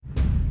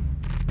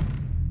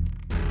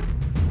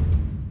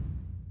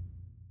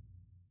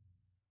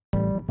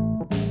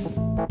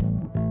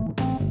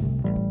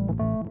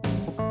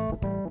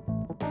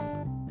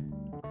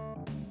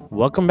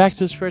Welcome back to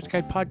the Spirits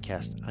Guide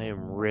podcast. I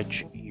am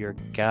Rich, your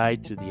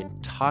guide through the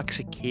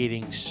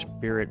intoxicating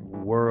spirit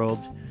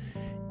world.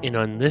 And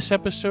on this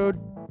episode,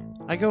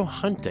 I go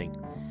hunting.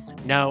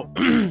 Now,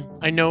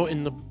 I know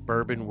in the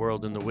bourbon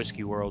world, in the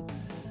whiskey world,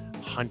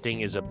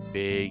 hunting is a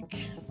big,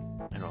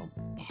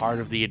 part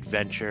of the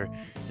adventure.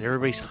 And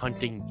everybody's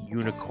hunting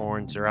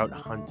unicorns. They're out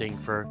hunting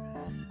for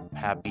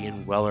Pappy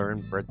and Weller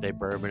and Birthday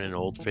Bourbon and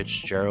Old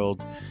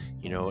Fitzgerald,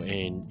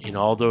 and in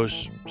all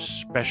those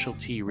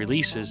specialty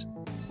releases.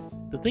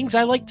 The things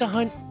I like to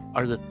hunt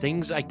are the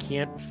things I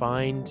can't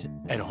find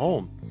at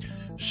home.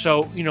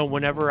 So,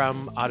 whenever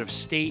I'm out of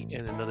state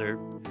in another,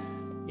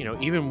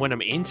 even when I'm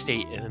in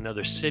state in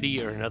another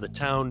city or another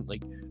town,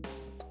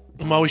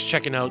 I'm always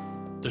checking out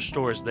the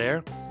stores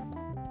there.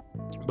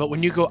 But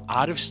when you go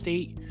out of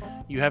state,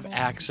 you have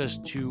access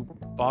to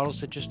bottles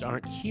that just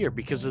aren't here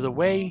because of the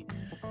way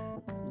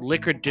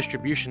liquor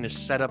distribution is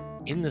set up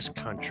in this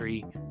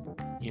country.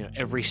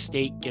 Every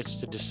state gets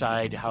to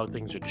decide how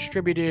things are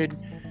distributed.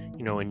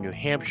 In New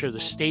Hampshire, the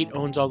state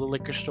owns all the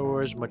liquor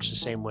stores, much the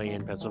same way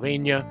in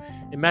Pennsylvania.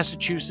 In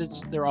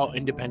Massachusetts, they're all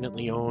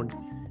independently owned,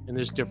 and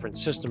there's different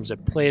systems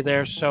at play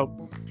there.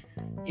 So,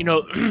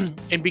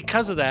 and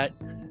because of that,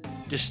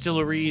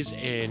 distilleries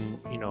and,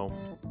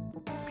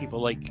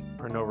 people like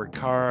Pernod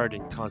Ricard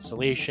and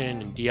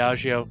Constellation and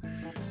Diageo,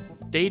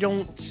 they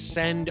don't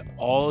send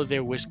all of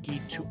their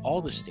whiskey to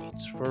all the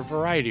states for a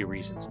variety of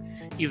reasons.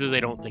 Either they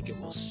don't think it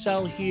will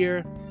sell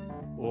here,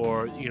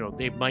 or,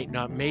 they might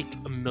not make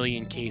 1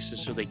 million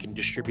cases so they can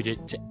distribute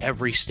it to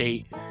every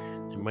state.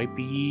 There might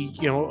be,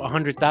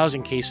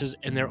 100,000 cases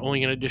and they're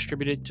only going to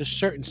distribute it to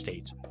certain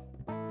states.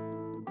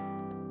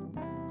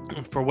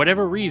 For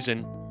whatever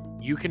reason,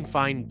 you can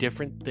find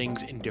different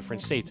things in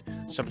different states.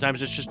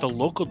 Sometimes it's just a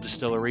local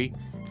distillery,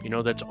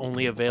 that's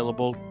only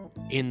available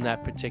in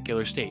that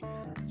particular state.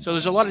 So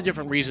there's a lot of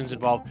different reasons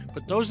involved,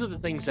 but those are the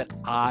things that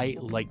I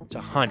like to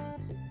hunt.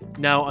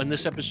 Now, on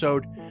this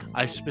episode,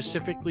 I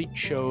specifically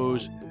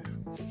chose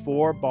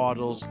 4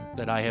 bottles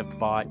that I have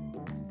bought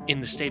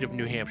in the state of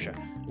New Hampshire.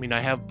 I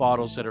have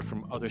bottles that are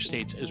from other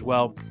states as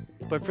well,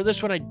 but for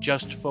this one, I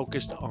just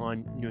focused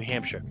on New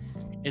Hampshire.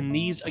 And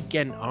these,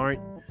 again,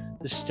 aren't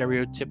the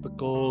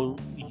stereotypical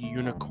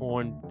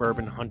unicorn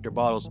bourbon hunter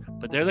bottles,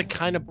 but they're the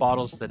kind of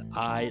bottles that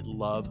I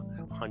love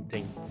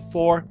hunting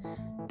for.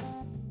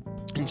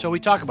 And so we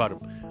talk about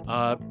them.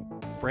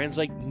 Brands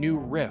like New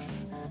Riff,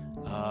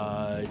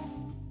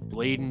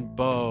 Blade and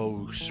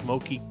Bow,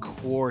 Smoky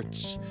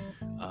Quartz,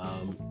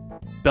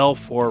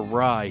 Belfour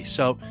Rye.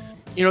 So,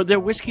 they're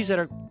whiskeys that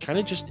are kind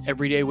of just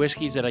everyday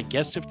whiskeys that I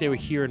guess if they were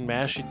here in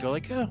Mass, you'd go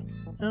like,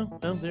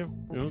 they're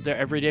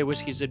everyday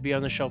whiskeys that'd be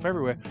on the shelf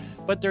everywhere.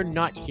 But they're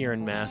not here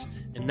in Mass,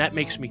 and that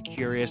makes me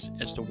curious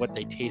as to what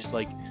they taste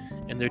like.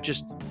 And they're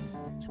just,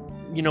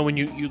 when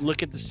you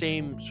look at the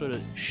same sort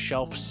of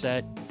shelf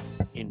set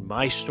in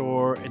my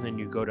store, and then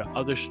you go to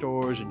other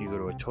stores, and you go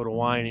to a Total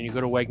Wine, and you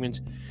go to Wegmans,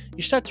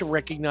 you start to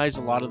recognize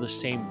a lot of the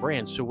same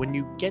brands. So when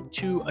you get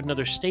to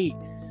another state,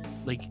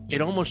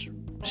 it almost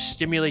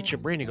stimulates your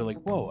brain. You go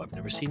like, whoa, I've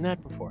never seen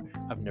that before.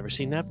 I've never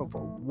seen that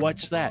before.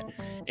 What's that?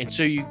 And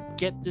so you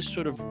get this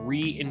sort of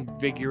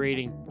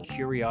reinvigorating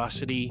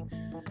curiosity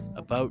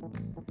about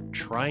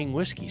trying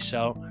whiskey.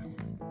 So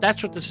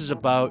that's what this is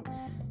about.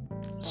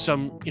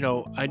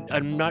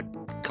 I'm not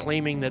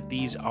claiming that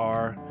these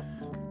are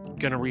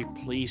going to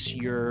replace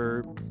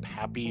your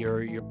Pappy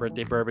or your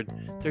Birthday Bourbon.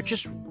 They're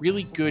just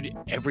really good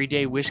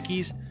everyday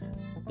whiskeys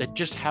that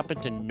just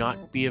happen to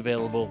not be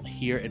available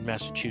here in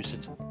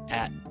Massachusetts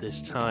at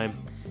this time.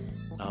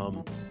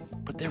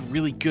 But they're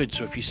really good.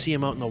 So if you see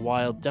them out in the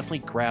wild, definitely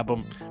grab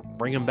them,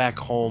 bring them back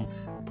home,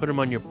 put them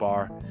on your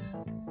bar.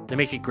 They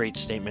make a great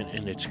statement,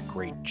 and it's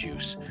great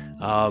juice.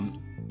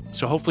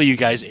 So hopefully you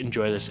guys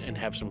enjoy this and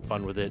have some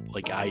fun with it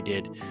like I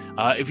did.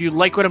 If you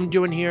like what I'm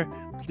doing here,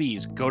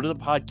 please go to the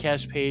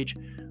podcast page,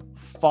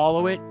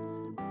 follow it,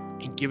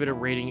 and give it a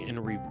rating and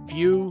a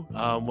review.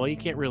 You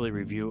can't really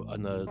review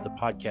on the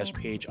podcast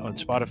page on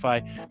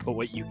Spotify, but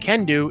what you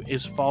can do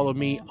is follow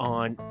me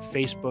on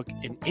Facebook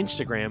and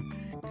Instagram,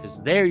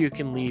 because there you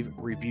can leave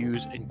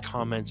reviews and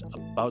comments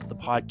about the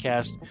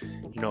podcast.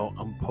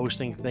 I'm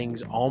posting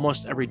things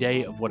almost every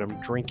day of what I'm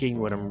drinking,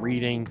 what I'm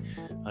reading,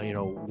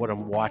 what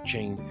I'm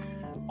watching,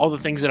 all the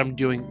things that I'm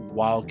doing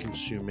while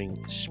consuming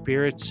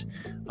spirits.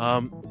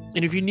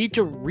 And if you need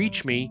to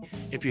reach me,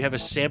 if you have a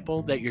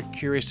sample that you're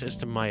curious as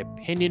to my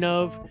opinion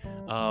of,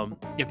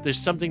 if there's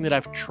something that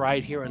I've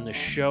tried here on the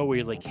show where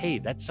you're like, hey,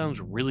 that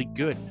sounds really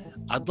good,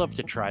 I'd love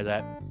to try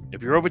that.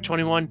 If you're over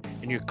 21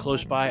 and you're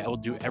close by, I will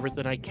do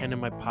everything I can in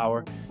my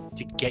power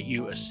to get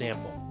you a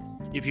sample.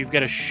 If you've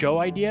got a show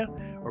idea,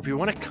 or if you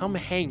want to come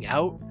hang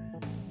out,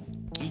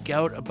 geek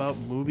out about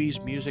movies,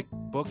 music,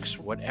 books,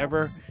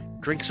 whatever,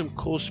 drink some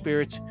cool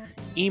spirits,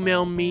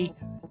 email me,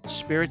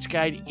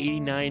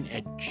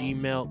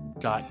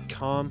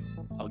 spiritsguide89@gmail.com.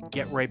 I'll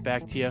get right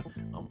back to you.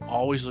 I'm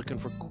always looking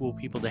for cool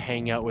people to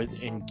hang out with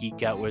and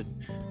geek out with.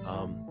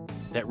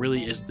 That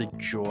really is the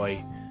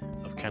joy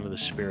of kind of the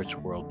spirits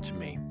world to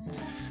me.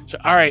 So,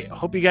 all right,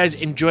 hope you guys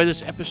enjoy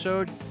this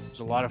episode. It was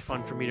a lot of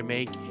fun for me to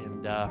make, and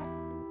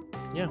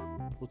And yeah,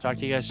 we'll talk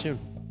to you guys soon.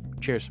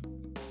 Cheers.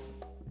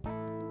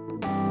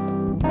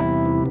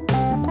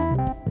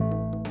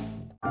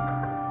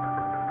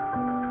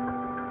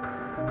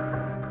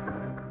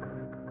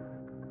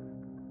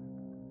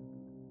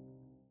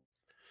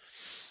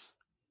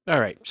 All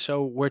right.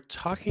 So we're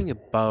talking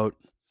about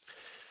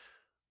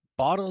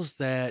bottles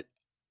that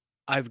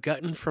I've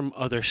gotten from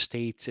other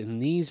states,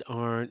 and these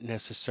aren't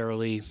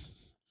necessarily,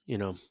 you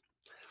know,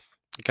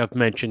 like I've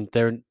mentioned,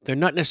 they're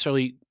not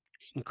necessarily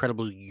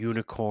incredible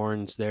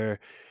unicorns. They're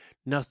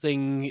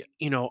nothing,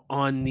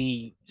 on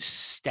the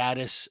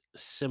status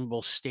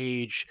symbol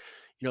stage.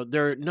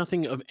 They're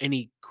nothing of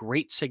any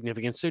great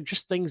significance. They're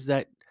just things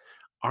that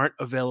aren't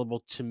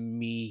available to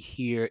me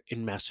here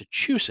in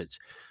Massachusetts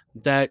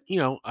that,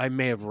 I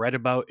may have read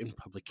about in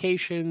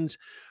publications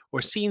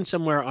or seen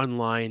somewhere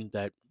online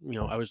that,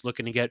 I was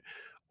looking to get.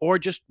 Or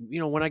just,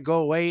 when I go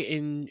away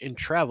in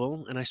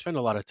travel, and I spend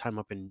a lot of time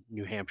up in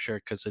New Hampshire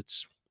because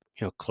it's,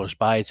 close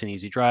by, it's an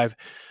easy drive.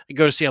 I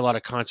go to see a lot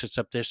of concerts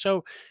up there.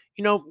 So,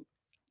 you know,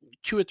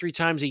 2 or 3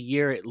 times a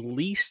year at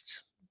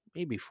least,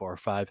 maybe 4 or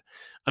 5,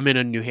 I'm in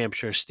a New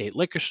Hampshire state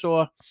liquor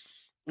store,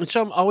 and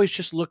so I'm always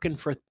just looking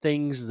for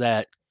things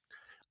that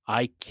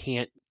I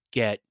can't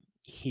get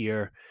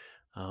here.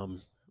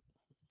 Um,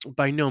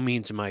 by no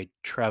means am I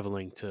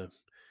traveling to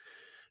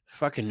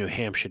fucking New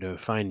Hampshire to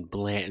find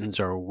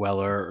Blanton's or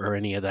Weller or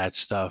any of that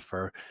stuff,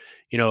 or,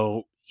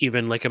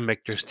 even like a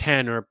Michter's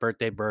 10 or a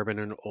Birthday Bourbon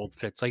or an Old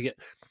Fitz.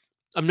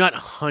 I'm not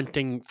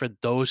hunting for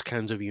those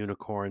kinds of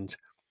unicorns.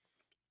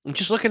 I'm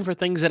just looking for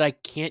things that I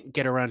can't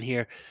get around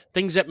here,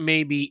 things that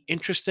may be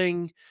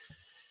interesting.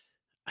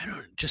 I don't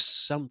know,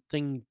 just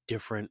something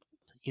different.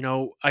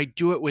 I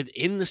do it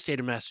within the state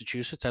of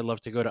Massachusetts. I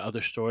love to go to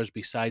other stores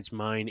besides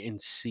mine and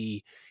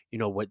see,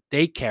 what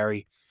they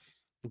carry.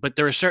 But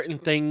there are certain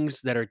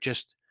things that are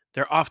just,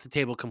 they're off the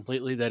table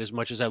completely. That as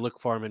much as I look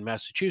for them in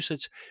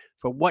Massachusetts,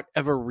 for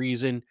whatever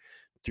reason,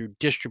 through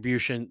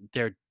distribution,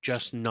 they're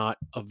just not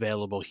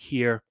available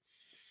here.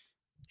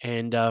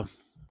 And,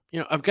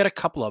 I've got a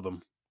couple of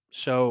them.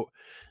 So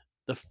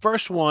the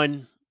first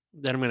one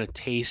that I'm going to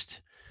taste,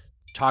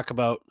 talk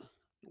about,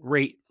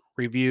 rate,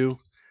 review.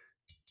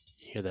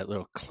 Hear that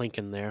little clink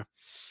in there.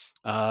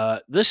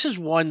 This is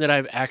one that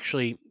I've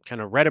actually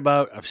kind of read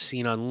about, I've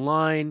seen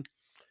online,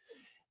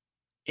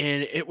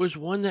 and it was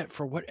one that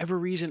for whatever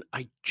reason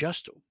I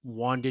just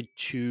wanted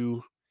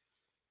to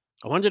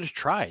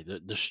try.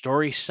 The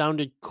story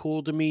sounded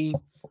cool to me,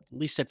 at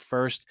least at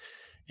first.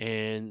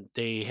 And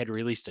they had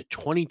released a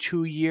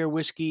 22-year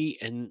whiskey,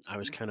 and I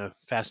was kind of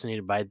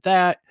fascinated by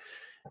that.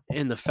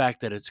 And the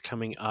fact that it's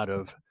coming out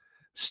of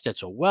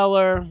Stitzel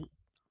Weller.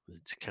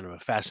 It's kind of a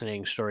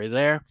fascinating story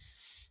there.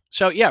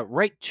 So, yeah,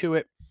 right to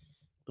it.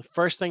 The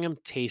first thing I'm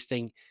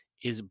tasting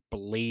is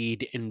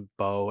Blade and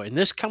Bow. And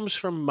this comes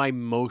from my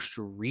most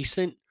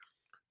recent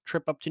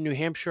trip up to New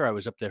Hampshire. I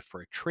was up there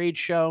for a trade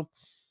show.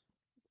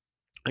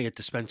 I get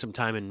to spend some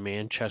time in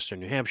Manchester,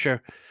 New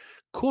Hampshire.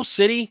 Cool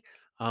city.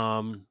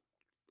 Um,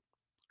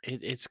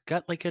 it's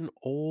got like an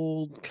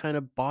old kind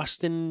of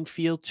Boston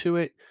feel to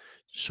it.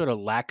 Sort of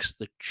lacks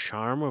the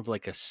charm of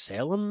like a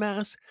Salem,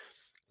 Mass.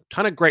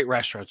 Ton of great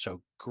restaurants,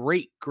 so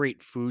great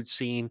food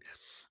scene.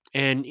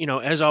 And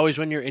as always,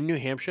 when you're in New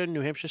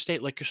Hampshire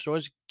state liquor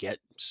stores get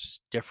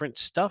different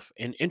stuff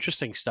and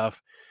interesting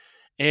stuff.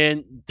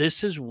 And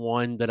this is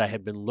one that I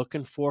had been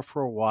looking for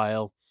a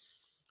while.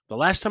 The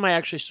last time I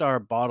actually saw a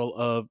bottle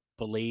of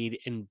Blade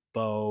and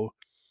Bow,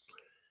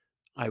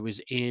 I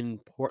was in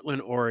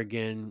Portland,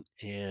 Oregon,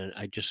 and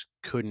I just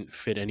couldn't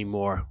fit any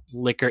more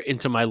liquor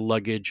into my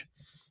luggage.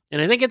 And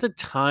I think at the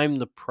time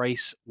the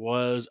price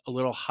was a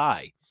little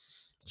high.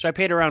 So I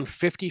paid around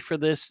 50 for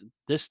this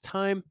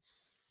time,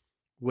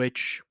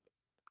 which,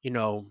 you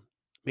know,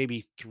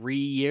 maybe 3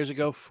 years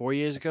ago, 4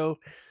 years ago,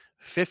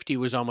 50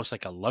 was almost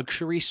like a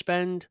luxury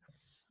spend.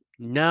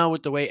 Now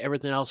with the way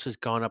everything else has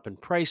gone up in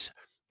price,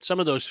 some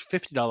of those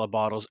 $50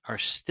 bottles are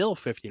still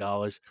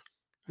 $50.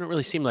 They don't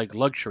really seem like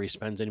luxury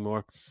spends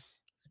anymore.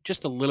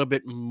 Just a little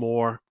bit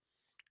more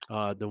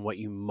than what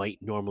you might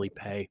normally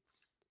pay,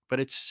 but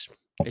it's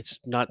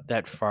not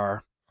that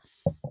far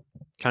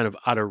kind of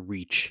out of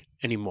reach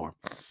anymore.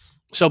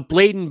 So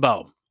Blade and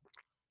Bow.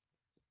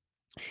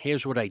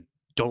 Here's what I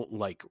don't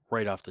like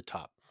right off the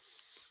top.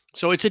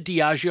 So it's a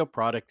Diageo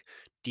product.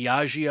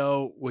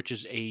 Diageo, which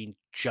is a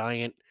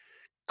giant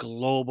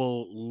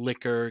global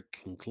liquor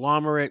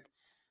conglomerate.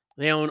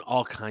 They own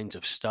all kinds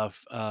of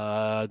stuff.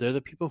 They're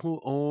the people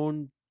who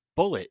own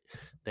Bullet.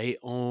 They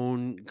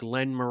own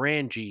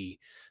Glenmorangie.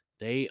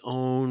 They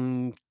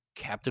own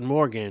Captain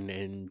Morgan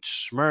and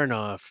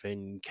Smirnoff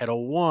and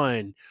Kettle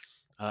One.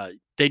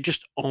 They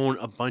just own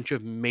a bunch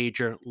of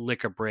major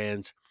liquor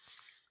brands.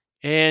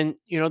 And,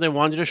 they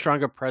wanted a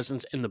stronger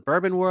presence in the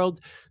bourbon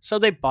world, so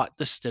they bought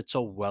the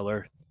Stitzel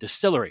Weller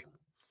distillery.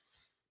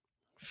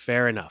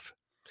 Fair enough.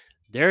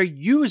 They're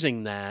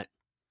using that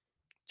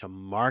to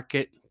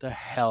market the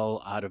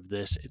hell out of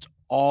this. It's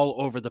all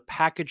over the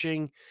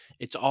packaging,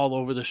 it's all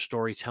over the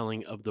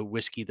storytelling of the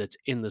whiskey that's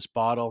in this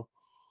bottle.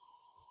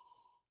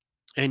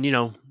 And,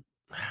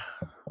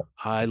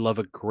 I love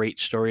a great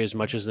story as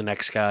much as the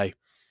next guy.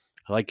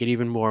 I like it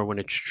even more when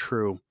it's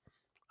true.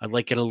 I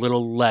like it a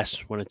little less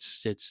when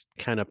it's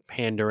kind of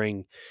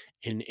pandering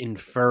and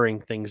inferring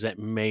things that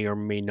may or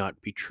may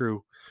not be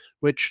true,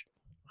 which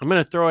I'm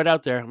going to throw it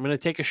out there. I'm going to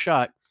take a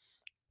shot.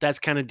 That's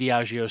kind of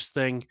Diageo's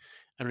thing.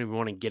 I don't even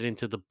want to get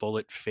into the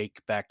bullet fake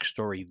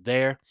backstory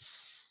there.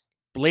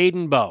 Blade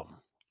and Bow.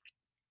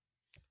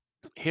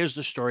 Here's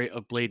the story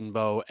of Blade and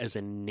Bow as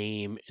a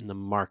name in the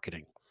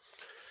marketing.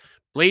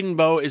 Blade and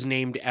Bow is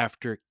named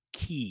after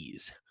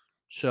keys.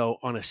 So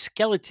on a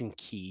skeleton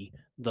key,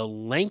 the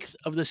length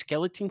of the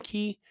skeleton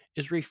key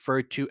is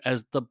referred to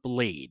as the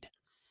blade.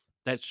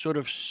 That sort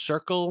of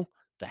circle,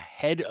 the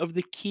head of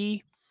the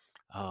key,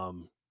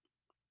 um,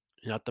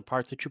 not the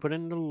part that you put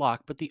in the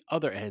lock, but the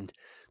other end,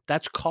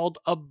 that's called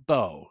a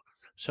bow.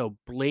 So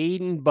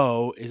Blade and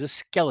Bow is a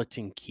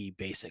skeleton key,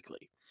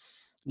 basically.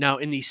 Now,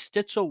 in the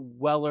Stitzel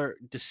Weller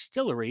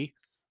distillery,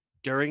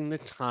 during the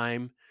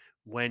time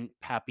when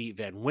Pappy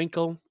Van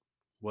Winkle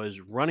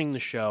was running the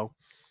show,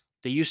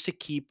 they used to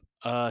keep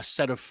a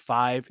set of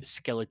 5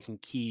 skeleton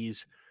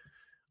keys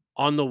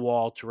on the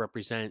wall to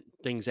represent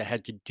things that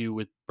had to do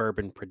with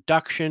bourbon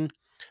production.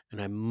 And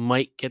I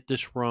might get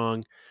this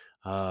wrong.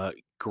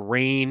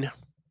 Grain,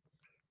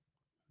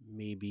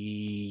 maybe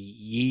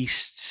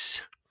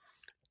yeasts,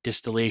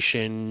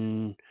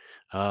 distillation,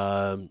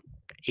 um,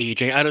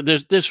 aging. I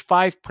don't. There's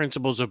 5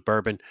 principles of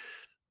bourbon.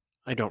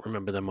 I don't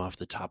remember them off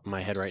the top of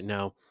my head right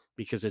now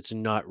because it's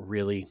not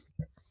really.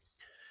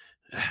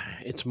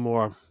 It's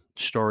more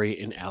story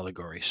and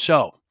allegory.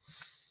 So,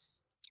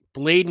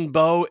 Blade and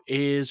Bow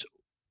is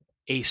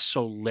a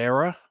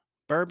Solera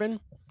bourbon,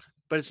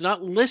 but it's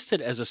not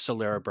listed as a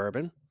Solera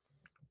bourbon,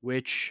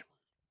 which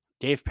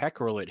Dave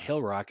Peckerell at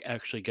Hill Rock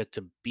actually get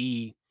to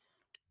be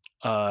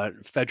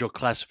federal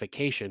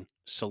classification.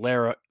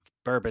 Solera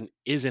bourbon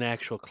is an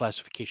actual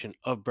classification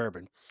of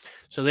bourbon.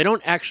 So they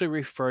don't actually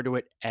refer to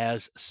it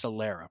as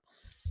Solera.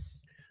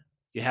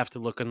 You have to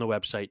look on the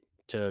website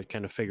to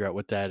kind of figure out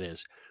what that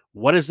is.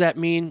 What does that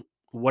mean?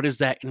 What does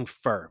that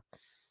infer?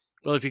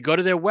 Well, if you go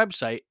to their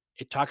website,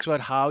 it talks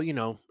about how,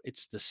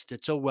 it's the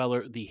Stitzel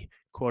Weller, the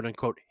quote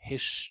unquote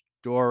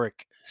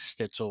historic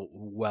Stitzel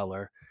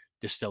Weller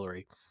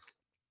distillery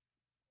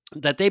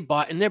that they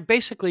bought. And they're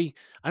basically,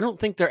 I don't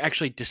think they're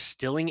actually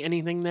distilling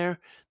anything there.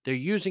 They're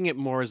using it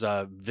more as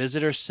a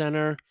visitor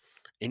center,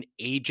 an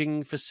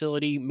aging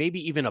facility,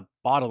 maybe even a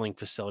bottling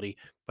facility.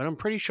 But I'm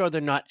pretty sure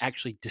they're not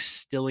actually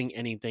distilling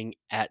anything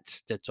at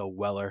Stitzel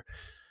Weller.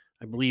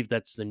 I believe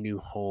that's the new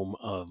home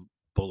of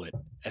Bullet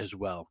as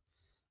well.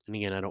 And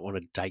again, I don't want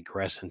to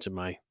digress into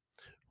my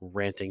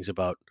rantings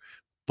about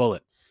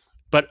Bullet.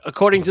 But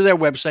according to their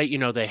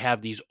website, they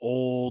have these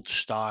old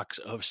stocks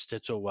of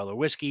Stitzel Weller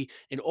whiskey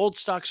and old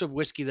stocks of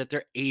whiskey that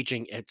they're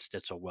aging at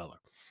Stitzel Weller.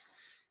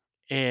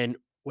 And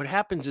what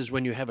happens is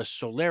when you have a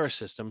Solera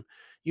system,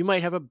 you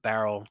might have a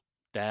barrel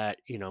that,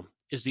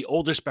 is the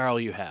oldest barrel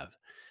you have.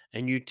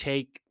 And you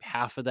take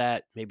half of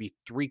that, maybe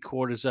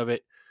 3/4 of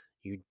it,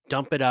 you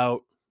dump it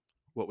out,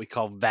 what we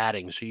call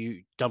vatting. So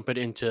you dump it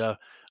into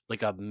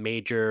like a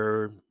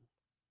major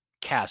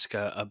cask,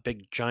 a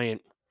big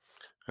giant,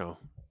 you know,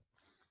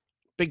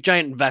 big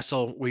giant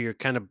vessel where you're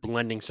kind of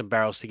blending some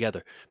barrels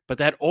together. But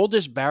that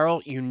oldest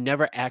barrel, you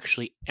never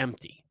actually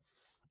empty.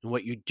 And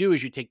what you do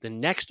is you take the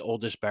next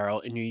oldest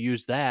barrel and you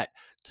use that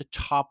to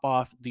top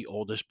off the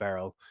oldest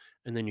barrel.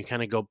 And then you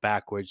kind of go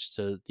backwards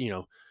to,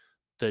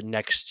 the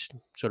next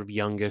sort of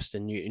youngest,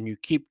 and you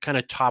keep kind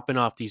of topping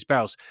off these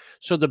barrels.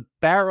 So the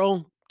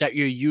barrel that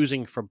you're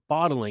using for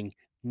bottling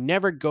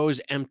never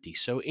goes empty.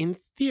 So in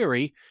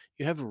theory,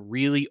 you have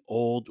really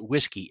old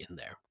whiskey in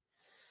there.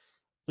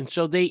 And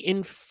so they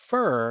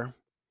infer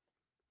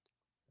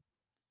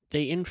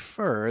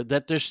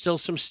that there's still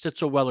some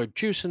Stitzel Weller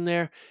juice in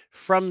there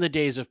from the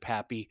days of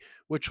Pappy,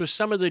 which was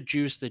some of the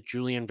juice that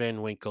Julian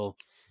Van Winkle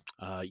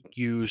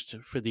used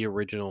for the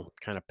original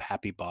kind of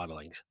Pappy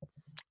bottlings.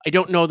 I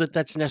don't know that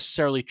that's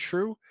necessarily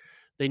true.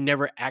 They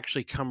never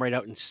actually come right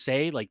out and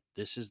say, like,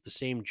 this is the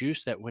same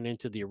juice that went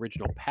into the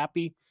original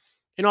Pappy.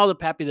 And all the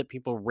Pappy that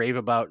people rave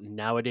about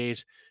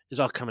nowadays is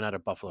all coming out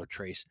of Buffalo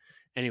Trace.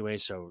 Anyway,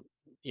 so,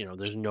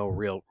 there's no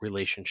real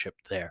relationship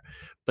there.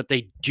 But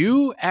they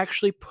do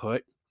actually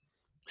put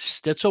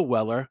Stitzel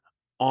Weller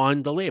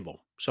on the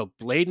label. So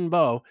Blade and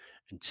Bow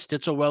and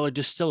Stitzel Weller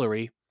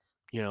Distillery,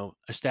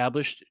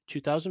 established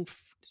 2000.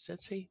 Does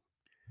that say?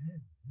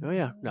 Oh,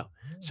 yeah. No.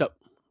 So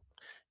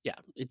yeah,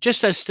 it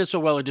just says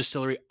Stitzel Weller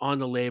Distillery on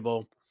the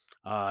label,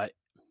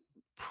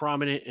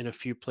 prominent in a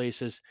few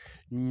places.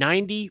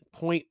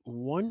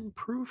 90.1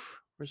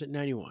 proof, or is it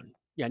 91?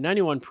 Yeah,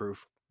 91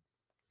 proof.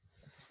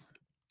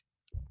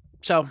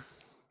 So,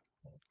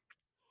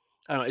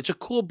 I don't know. It's a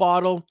cool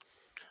bottle.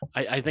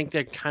 I think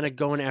they're kind of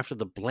going after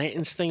the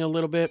Blanton's thing a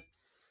little bit.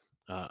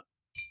 Uh,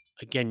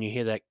 Again, you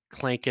hear that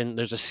clanking.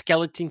 There's a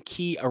skeleton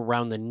key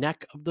around the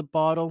neck of the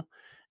bottle,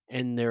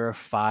 and there are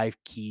 5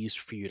 keys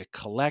for you to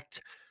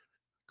collect.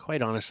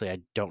 Quite honestly, I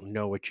don't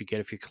know what you get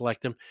if you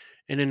collect them.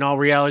 And in all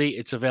reality,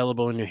 it's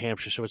available in New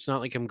Hampshire. So it's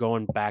not like I'm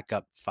going back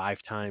up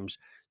 5 times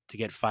to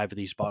get 5 of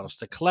these bottles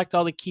to collect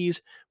all the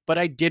keys, but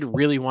I did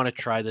really want to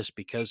try this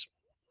because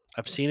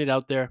I've seen it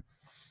out there.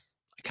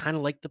 I kind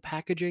of like the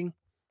packaging.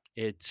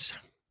 It's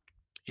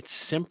it's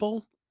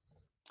simple,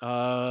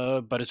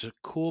 but it's a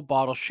cool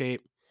bottle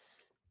shape.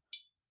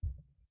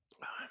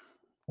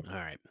 All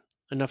right,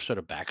 enough sort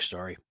of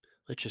backstory.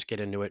 Let's just get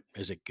into it.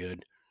 Is it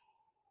good?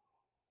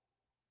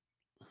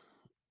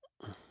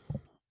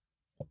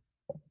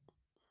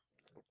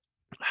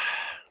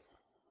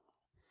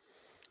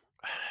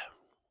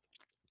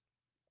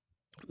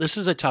 This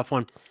is a tough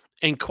one.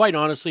 And quite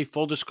honestly,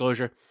 full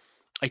disclosure,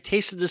 I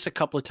tasted this a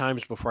couple of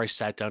times before I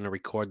sat down to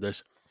record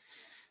this,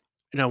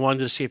 and I wanted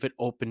to see if it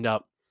opened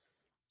up.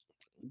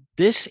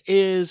 This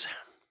is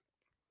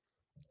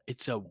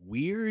it's a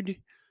weird,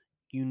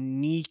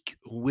 unique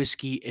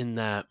whiskey in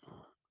that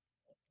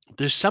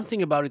there's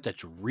something about it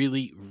that's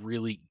really,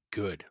 really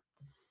good.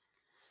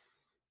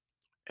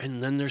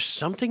 And then there's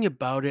something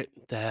about it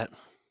that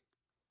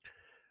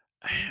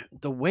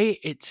the way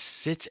it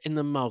sits in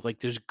the mouth, like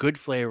there's good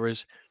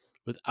flavors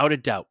without a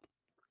doubt.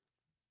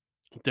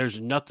 There's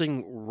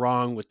nothing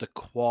wrong with the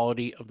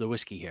quality of the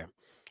whiskey here.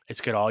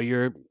 It's got all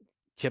your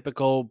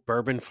typical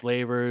bourbon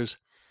flavors,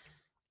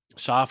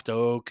 soft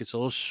oak, it's a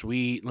little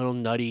sweet, a little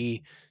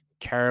nutty,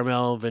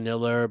 caramel,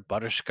 vanilla,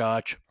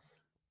 butterscotch.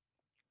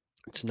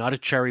 It's not a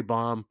cherry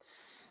bomb.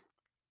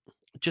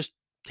 It just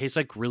tastes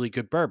like really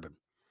good bourbon.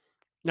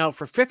 Now,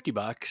 for 50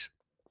 bucks,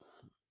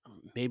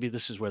 maybe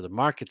this is where the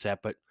market's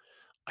at, but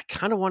I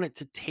kind of want it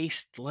to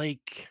taste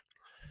like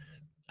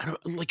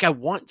I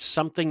want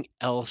something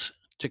else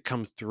to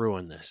come through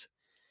in this.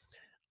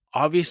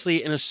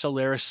 Obviously, in a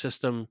Solaris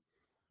system,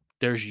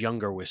 there's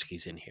younger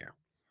whiskeys in here.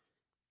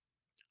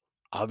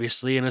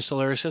 Obviously, in a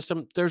Solaris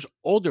system, there's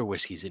older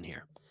whiskeys in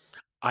here.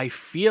 I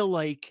feel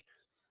like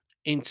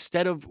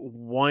instead of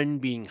one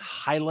being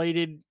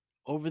highlighted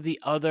over the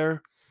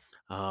other,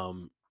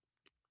 um,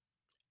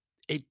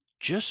 it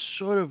just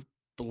sort of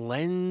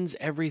blends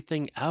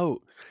everything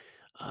out.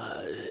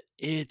 Uh,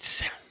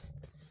 it's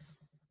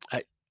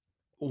I,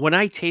 when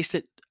I taste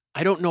it,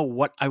 I don't know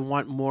what I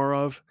want more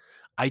of.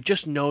 I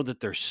just know that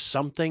there's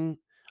something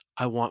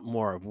I want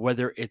more of,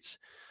 whether it's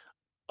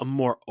a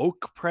more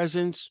oak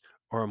presence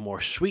or a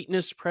more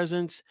sweetness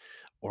presence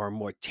or a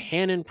more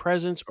tannin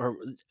presence or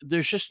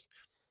there's just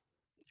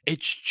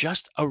it's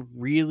just a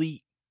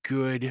really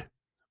good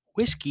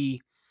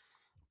whiskey,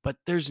 but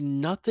there's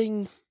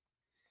just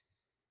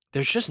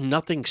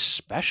nothing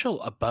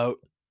special about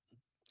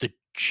the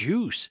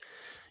juice.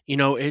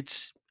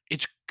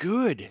 It's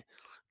good.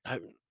 I,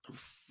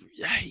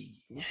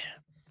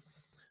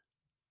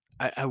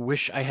 I, I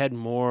wish I had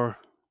more.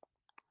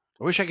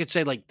 I wish I could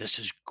say like this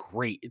is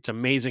great. It's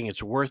amazing.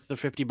 It's worth the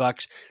 50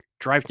 bucks.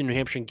 Drive to New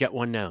Hampshire and get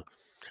one now.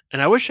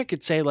 And I wish I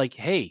could say like,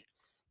 hey,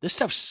 this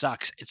stuff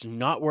sucks. It's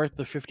not worth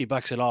the 50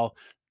 bucks at all.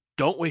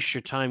 Don't waste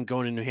your time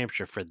going to New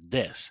Hampshire for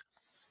this.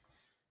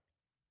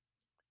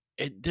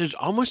 There's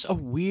almost a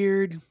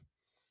weird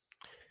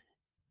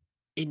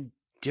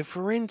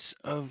indifference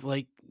of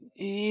like,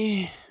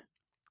 eh,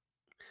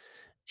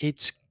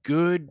 it's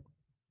good,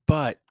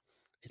 but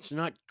it's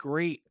not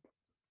great.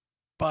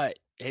 But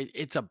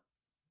it's a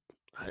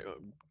I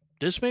don't-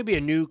 this may be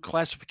a new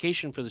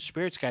classification for the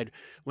spirits guide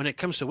when it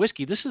comes to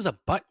whiskey. This is a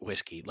butt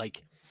whiskey.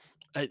 Like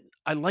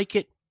I like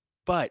it,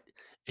 but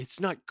it's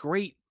not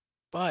great.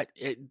 But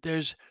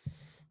there's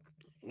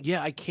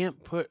yeah, I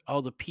can't put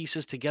all the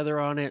pieces together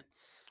on it.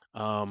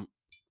 Um,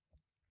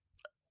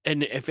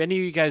 and if any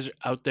of you guys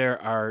out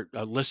there are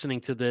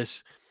listening to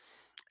this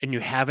and you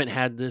haven't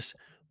had this,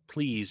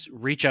 please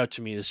reach out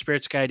to me, the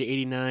spirits guide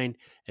 89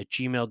 at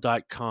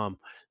gmail.com.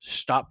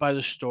 Stop by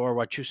the store,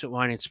 Wachusett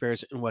Wine and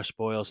Spirits in West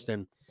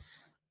Boylston.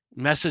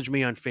 Message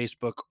me on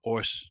Facebook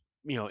or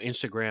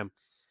Instagram.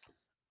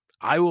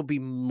 I will be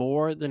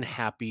more than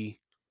happy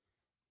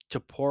to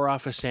pour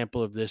off a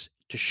sample of this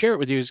to share it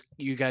with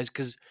you guys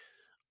because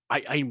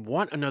I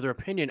want another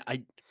opinion.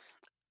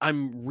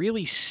 I'm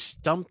really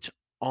stumped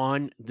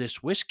on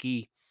this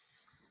whiskey.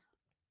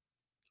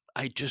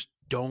 I just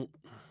don't.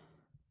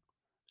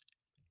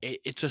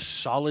 It's a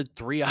solid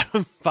 3 out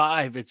of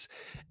 5.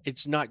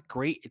 It's not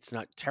great. It's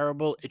not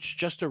terrible. It's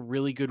just a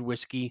really good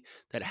whiskey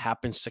that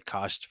happens to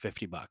cost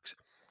 50 bucks.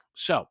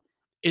 So,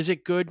 is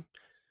it good?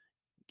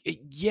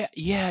 Yeah,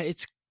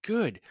 it's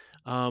good.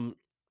 Um,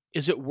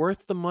 is it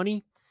worth the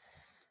money?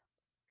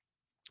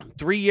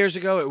 3 years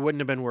ago, it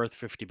wouldn't have been worth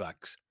 50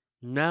 bucks.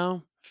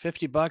 Now,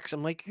 50 bucks,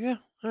 I'm like, yeah,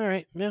 all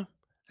right, yeah.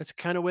 That's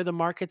kind of where the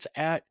market's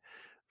at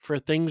for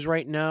things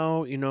right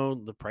now.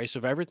 The price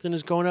of everything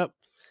is going up.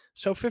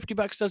 So 50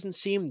 bucks doesn't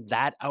seem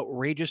that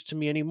outrageous to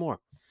me anymore.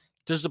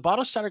 Does the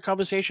bottle start a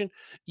conversation?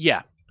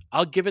 Yeah,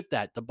 I'll give it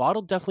that. The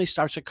bottle definitely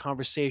starts a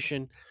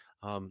conversation,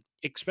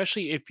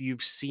 especially if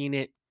you've seen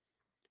it,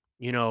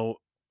 you know,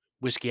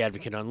 Whiskey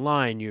Advocate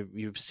online.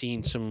 You've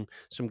seen some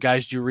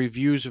guys do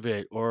reviews of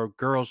it, or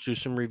girls do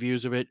some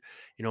reviews of it,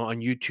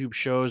 on YouTube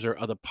shows or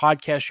other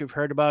podcasts you've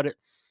heard about it.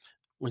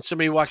 When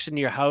somebody walks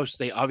into your house,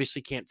 they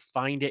obviously can't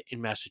find it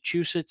in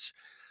Massachusetts.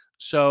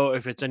 So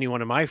if it's any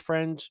one of my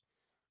friends,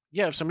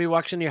 Yeah, if somebody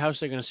walks into your house,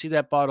 they're going to see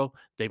that bottle.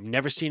 They've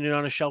never seen it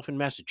on a shelf in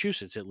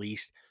Massachusetts, at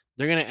least.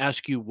 They're going to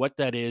ask you what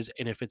that is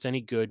and if it's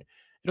any good.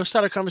 It'll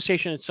start a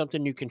conversation. It's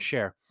something you can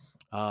share.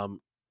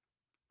 Um,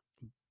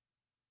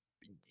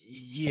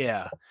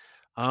 yeah.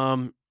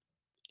 Um,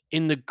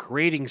 in the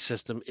grading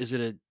system, is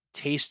it a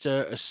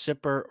taster, a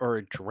sipper, or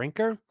a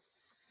drinker?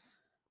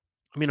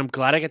 I mean, I'm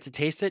glad I got to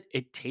taste it.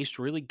 It tastes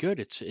really good.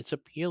 It's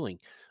appealing.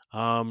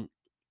 Um,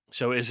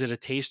 so is it a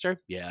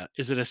taster? Yeah.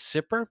 Is it a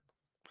sipper?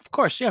 Of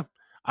course, yeah.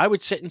 I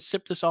would sit and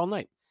sip this all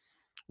night,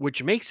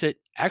 which makes it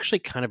actually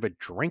kind of a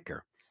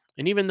drinker.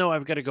 And even though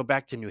I've got to go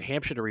back to New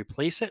Hampshire to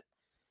replace it,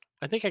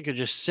 I think I could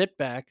just sit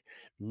back,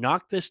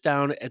 knock this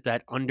down at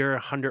that under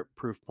 100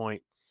 proof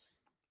point,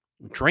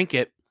 drink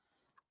it,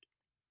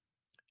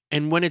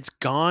 and when it's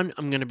gone,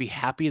 I'm going to be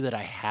happy that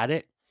I had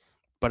it,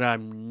 but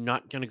I'm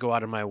not going to go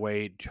out of my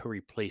way to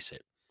replace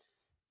it.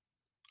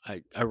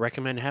 I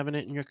recommend having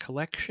it in your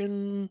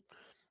collection,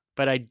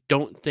 but I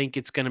don't think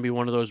it's going to be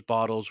one of those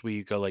bottles where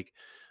you go like,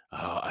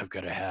 "Oh, I've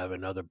got to have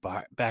another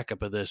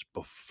backup of this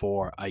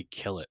before I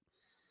kill it."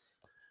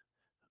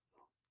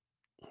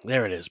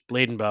 There it is,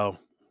 Blade and Bow.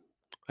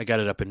 I got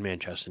it up in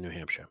Manchester, New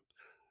Hampshire.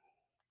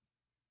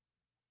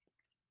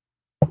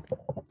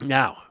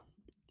 Now,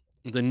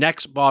 the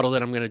next bottle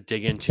that I'm going to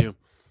dig into,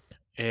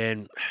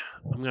 and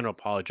I'm going to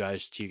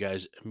apologize to you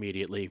guys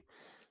immediately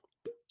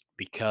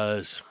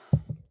because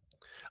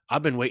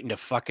I've been waiting to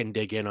fucking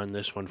dig in on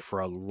this one for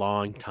a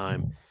long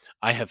time.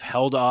 I have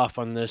held off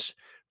on this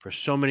for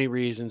so many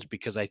reasons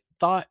because I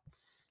thought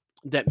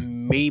that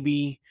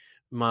maybe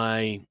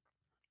my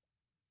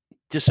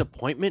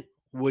disappointment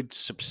would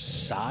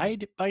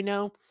subside by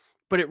now,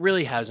 but it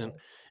really hasn't.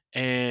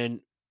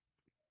 And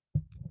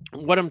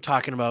what I'm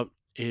talking about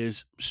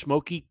is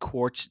Smoky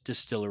Quartz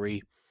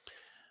Distillery,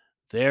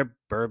 their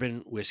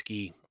bourbon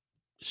whiskey,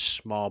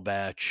 small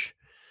batch.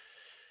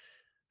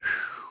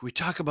 We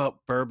talk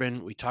about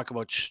bourbon, we talk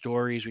about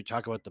stories, we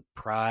talk about the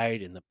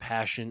pride and the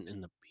passion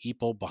and the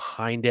people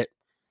behind it.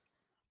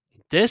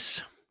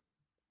 This,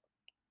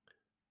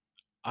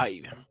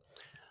 I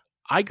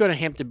I go to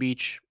Hampton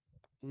Beach,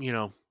 you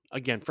know,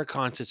 again for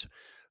concerts,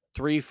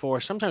 3, 4,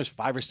 sometimes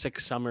 5 or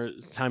 6 summer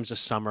times a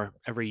summer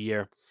every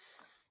year.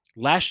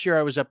 Last year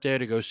I was up there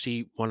to go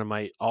see one of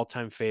my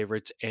all-time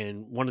favorites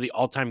and one of the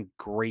all-time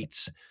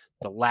greats,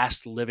 the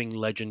last living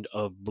legend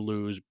of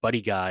blues,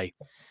 Buddy Guy.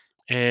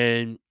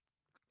 And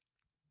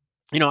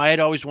I had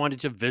always wanted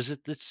to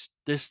visit this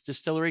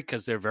distillery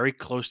because they're very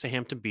close to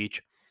Hampton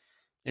Beach.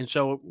 And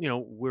so, we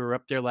were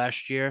up there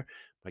last year.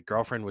 My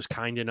girlfriend was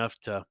kind enough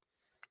to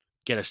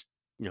get us,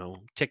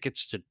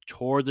 tickets to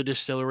tour the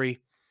distillery,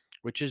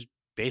 which is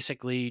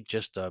basically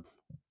just a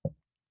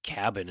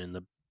cabin in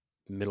the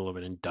middle of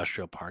an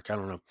industrial park. I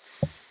don't know.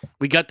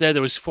 We got there.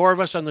 There was four of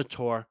us on the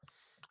tour,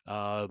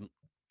 um,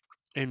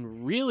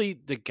 and really,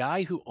 the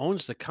guy who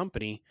owns the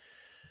company.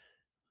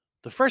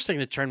 The first thing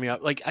that turned me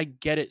off, like I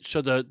get it.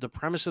 So the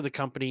premise of the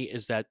company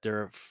is that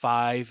there are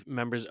five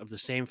members of the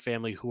same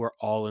family who are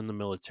all in the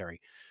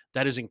military.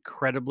 That is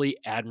incredibly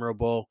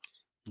admirable.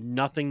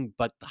 Nothing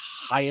but the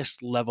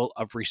highest level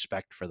of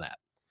respect for that.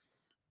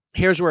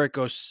 Here's where it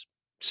goes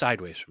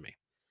sideways for me.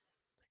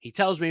 He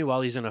tells me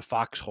while he's in a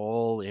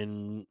foxhole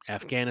in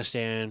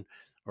Afghanistan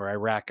or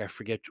Iraq, I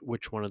forget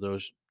which one of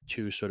those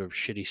two sort of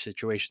shitty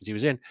situations he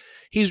was in.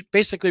 He's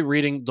basically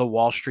reading the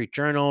Wall Street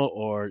Journal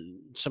or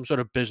some sort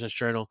of business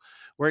journal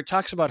where it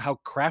talks about how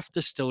craft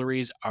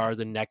distilleries are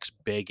the next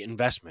big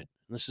investment.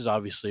 And this is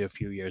obviously a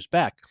few years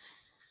back.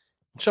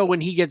 So when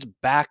he gets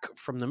back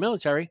from the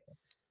military,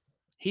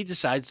 he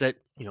decides that,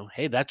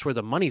 hey, that's where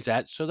the money's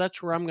at. So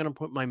that's where I'm going to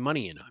put my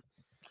money in on.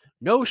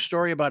 No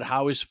story about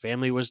how his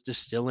family was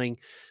distilling.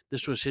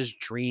 This was his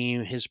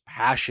dream. His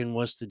passion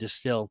was to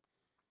distill.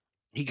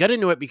 He got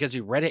into it because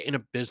he read it in a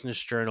business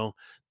journal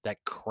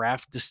that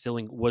craft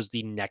distilling was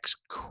the next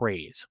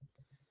craze.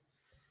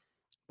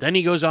 Then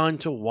he goes on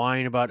to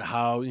whine about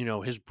how,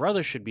 his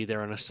brother should be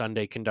there on a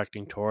Sunday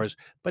conducting tours,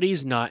 but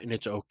he's not, and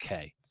it's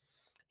okay.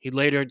 He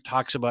later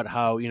talks about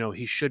how,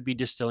 he should be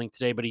distilling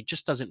today, but he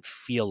just doesn't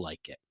feel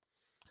like it.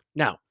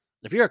 Now,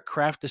 if you're a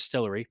craft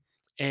distillery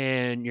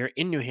and you're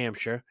in New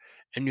Hampshire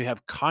and you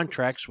have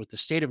contracts with the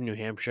state of New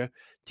Hampshire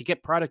to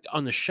get product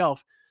on the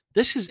shelf,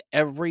 this is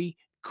every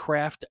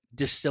craft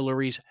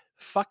distillery's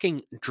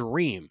fucking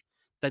dream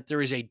that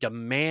there is a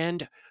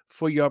demand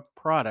for your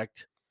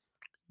product.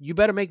 You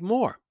better make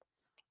more.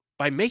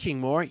 By making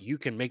more, you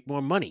can make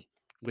more money,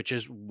 which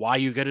is why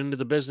you get into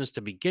the business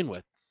to begin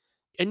with.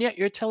 And yet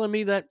you're telling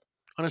me that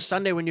on a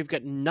Sunday when you've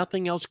got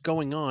nothing else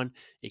going on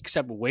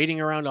except waiting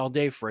around all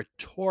day for a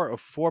tour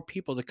of four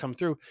people to come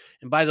through.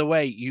 And by the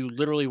way, you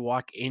literally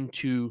walk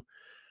into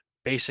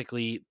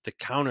basically the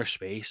counter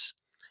space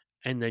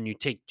and then you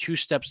take two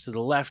steps to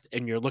the left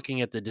and you're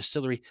looking at the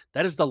distillery.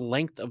 That is the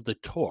length of the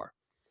tour.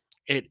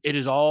 It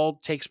is all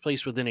takes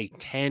place within a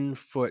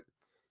 10-foot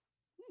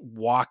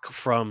walk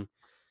from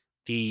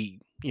the,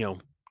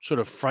 sort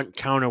of front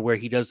counter where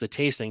he does the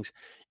tastings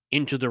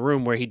into the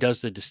room where he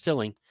does the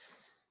distilling.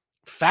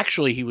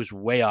 Factually, he was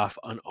way off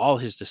on all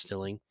his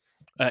distilling.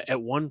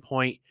 At one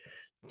point,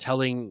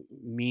 telling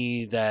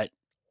me that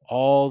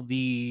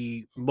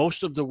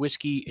most of the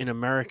whiskey in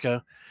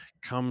America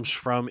comes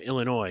from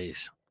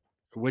Illinois.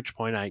 At which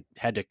point I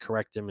had to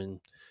correct him and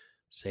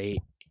say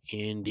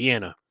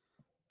Indiana.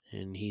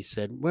 And he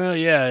said, "Well,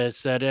 yeah,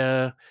 it's that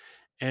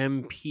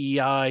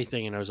MPI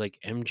thing." And I was like,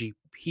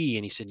 "MGP?"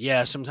 And he said,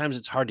 "Yeah, sometimes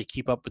it's hard to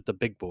keep up with the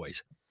big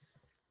boys."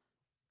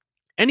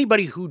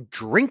 Anybody who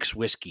drinks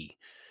whiskey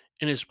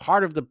and is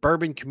part of the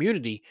bourbon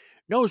community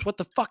knows what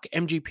the fuck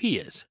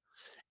MGP is.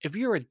 If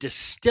you're a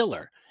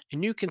distiller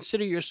and you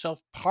consider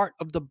yourself part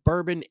of the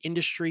bourbon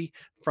industry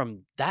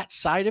from that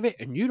side of it,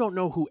 and you don't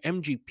know who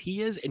MGP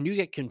is, and you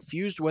get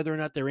confused whether or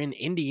not they're in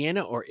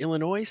Indiana or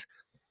Illinois,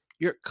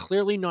 you're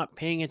clearly not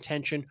paying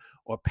attention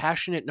or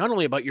passionate not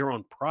only about your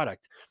own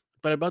product,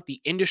 but about the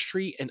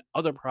industry and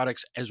other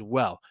products as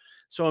well.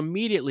 So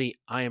immediately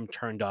I am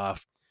turned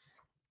off.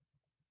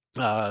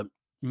 Uh,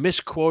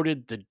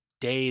 Misquoted the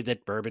day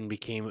that bourbon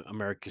became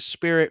America's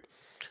spirit.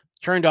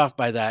 Turned off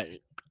by that.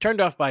 Turned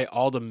off by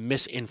all the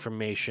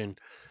misinformation.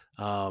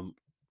 Um,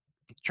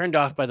 Turned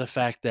off by the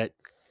fact that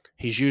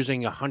he's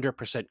using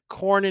 100%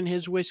 corn in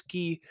his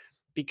whiskey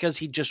because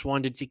he just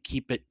wanted to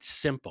keep it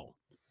simple.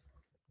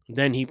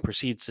 Then he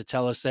proceeds to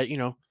tell us that,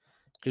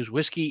 his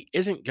whiskey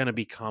isn't going to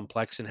be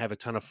complex and have a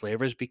ton of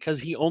flavors because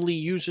he only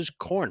uses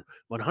corn,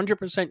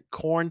 100%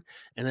 corn,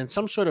 and then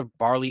some sort of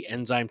barley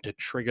enzyme to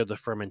trigger the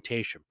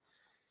fermentation.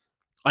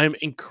 I am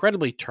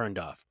incredibly turned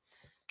off.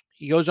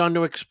 He goes on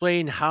to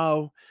explain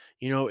how,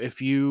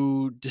 if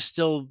you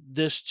distill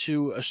this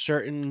to a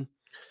certain,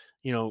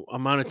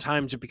 amount of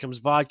times, it becomes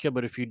vodka,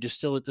 but if you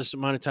distill it this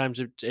amount of times,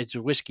 it's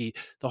a whiskey.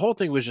 The whole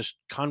thing was just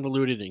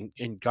convoluted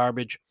and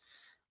garbage.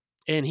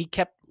 And he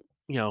kept,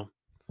 you know,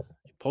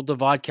 pulled the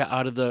vodka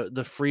out of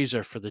the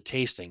freezer for the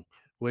tasting,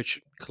 which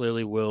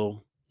clearly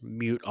will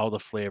mute all the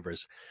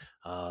flavors.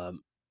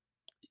 Um,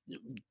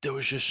 there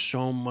was just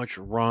so much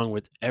wrong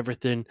with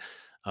everything.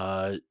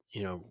 Uh,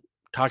 you know,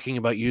 Talking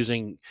about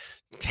using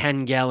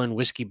 10-gallon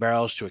whiskey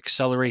barrels to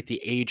accelerate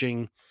the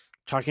aging,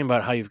 talking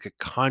about how you've got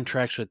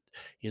contracts with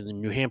the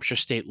New Hampshire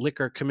State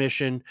Liquor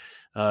Commission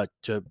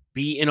to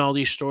be in all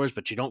these stores,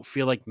 but you don't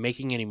feel like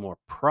making any more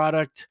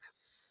product.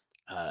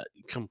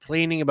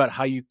 Complaining about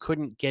how you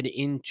couldn't get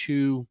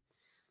into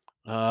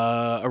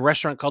a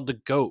restaurant called the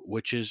Goat,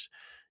 which is,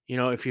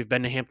 if you've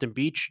been to Hampton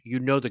Beach, you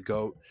know the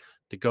Goat.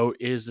 The Goat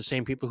is the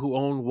same people who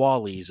own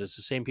Wally's. It's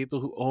the same people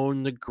who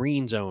own the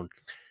Green Zone.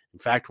 In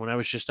fact, when I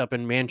was just up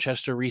in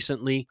Manchester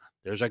recently,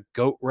 there's a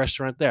Goat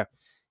restaurant there.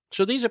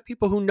 So these are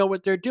people who know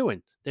what they're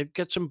doing. They've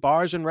got some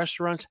bars and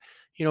restaurants,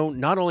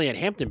 not only at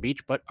Hampton Beach,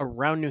 but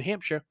around New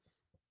Hampshire,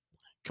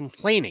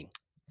 complaining.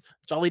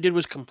 So all he did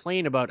was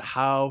complain about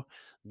how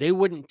they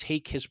wouldn't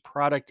take his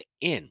product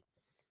in.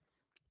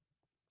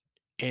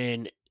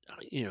 And,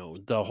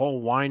 the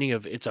whole whining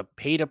of it's a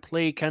pay to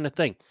play kind of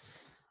thing.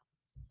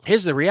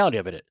 Here's the reality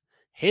of it.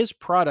 His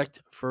product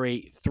for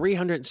a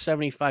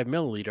 375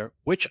 milliliter,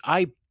 which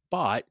I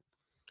bought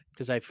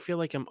because I feel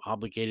like I'm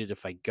obligated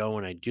if I go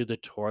and I do the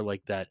tour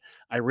like that.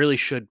 I really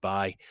should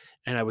buy.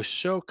 And I was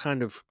so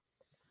kind of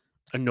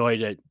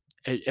annoyed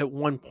at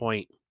one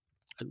point.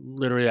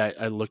 Literally,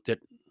 I looked at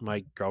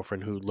my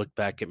girlfriend who looked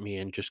back at me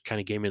and just kind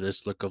of gave me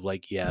this look of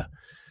like, yeah,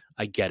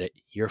 I get it.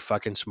 You're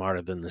fucking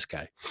smarter than this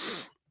guy.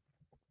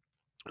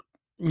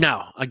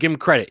 Now, I give him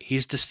credit.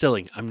 He's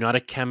distilling. I'm not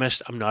a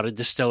chemist. I'm not a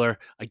distiller.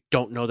 I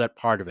don't know that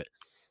part of it.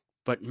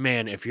 But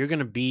man, if you're going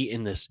to be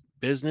in this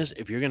business,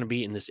 if you're going to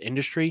be in this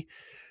industry,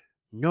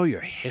 know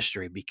your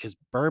history because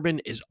bourbon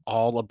is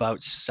all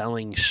about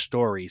selling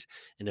stories.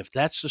 And if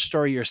that's the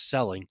story you're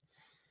selling,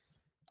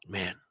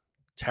 man,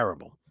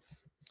 terrible.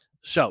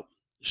 So,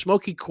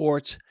 Smoky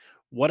Quartz,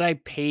 what I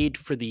paid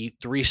for the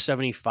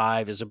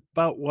 375 is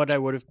about what I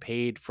would have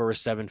paid for a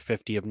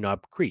 750 of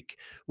Knob Creek,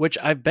 which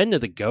I've been to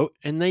the Goat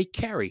and they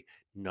carry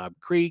Knob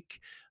Creek,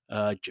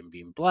 Jim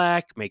Beam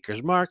Black,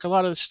 Maker's Mark, a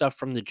lot of the stuff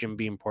from the Jim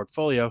Beam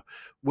portfolio,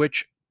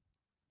 which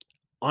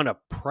on a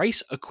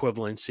price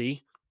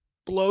equivalency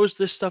blows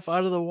this stuff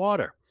out of the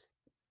water.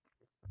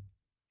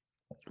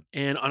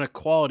 And on a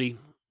quality,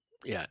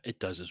 yeah, it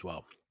does as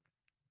well.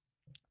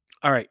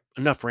 All right,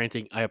 enough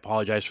ranting. I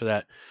apologize for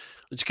that.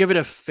 Let's give it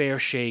a fair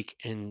shake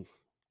and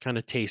kind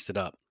of taste it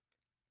up.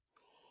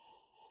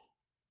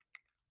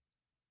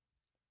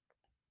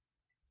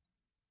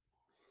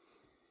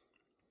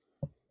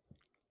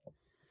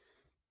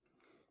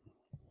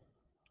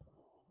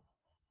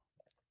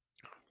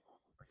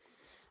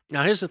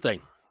 Now, here's the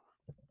thing.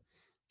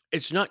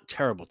 It's not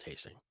terrible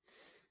tasting.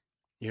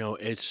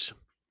 It's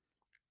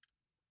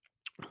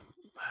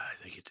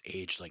I think it's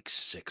aged like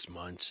 6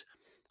 months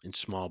in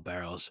small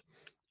barrels.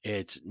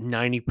 It's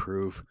 90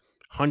 proof,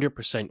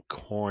 100%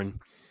 corn.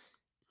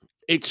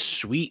 It's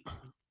sweet,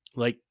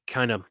 like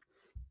kind of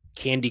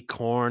candy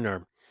corn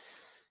or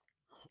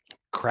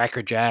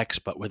Cracker Jacks,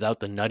 but without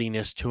the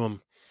nuttiness to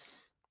them.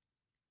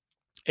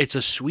 It's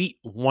a sweet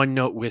one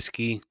note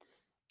whiskey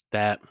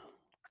that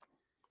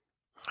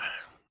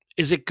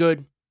is it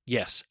good?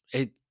 Yes,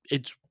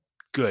 it's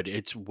good.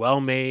 It's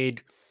well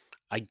made.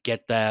 I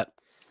get that.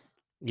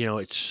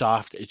 It's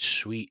soft, it's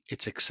sweet,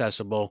 it's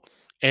accessible.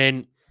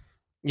 And,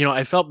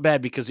 I felt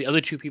bad because the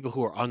other two people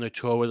who were on the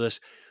tour with us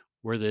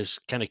were this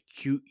kind of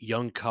cute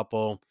young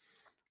couple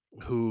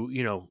who,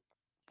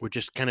 were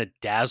just kind of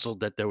dazzled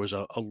that there was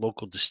a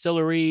local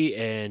distillery.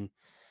 And,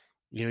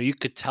 you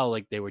could tell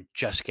like they were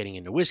just getting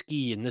into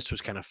whiskey and this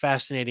was kind of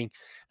fascinating.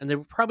 And they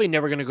were probably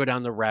never going to go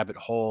down the rabbit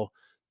hole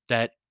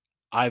that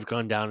I've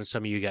gone down and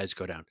some of you guys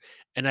go down.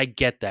 And I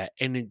get that.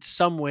 And in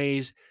some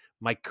ways,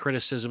 my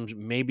criticisms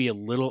may be a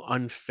little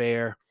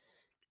unfair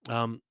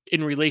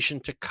in relation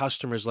to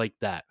customers like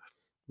that.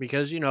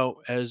 Because,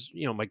 as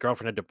my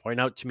girlfriend had to point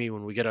out to me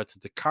when we get out to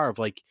the car of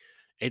like,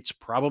 it's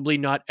probably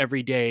not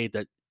every day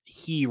that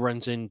he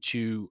runs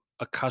into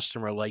a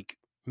customer like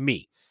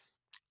me.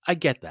 I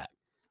get that.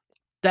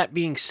 That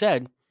being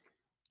said,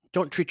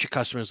 don't treat your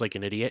customers like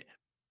an idiot.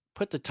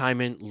 Put the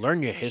time in,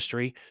 learn your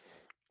history,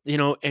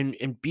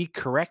 and be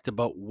correct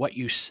about what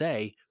you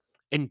say.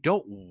 And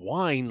don't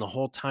whine the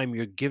whole time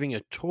you're giving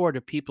a tour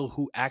to people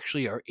who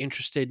actually are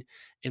interested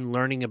in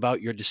learning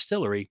about your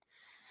distillery.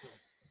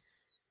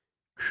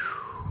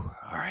 Whew.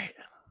 All right.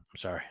 I'm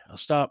sorry. I'll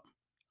stop.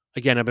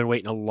 Again, I've been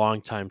waiting a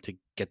long time to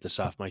get this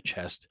off my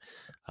chest.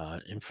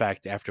 In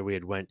fact, after we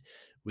got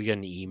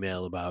an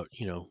email about,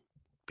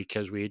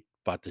 because we had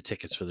bought the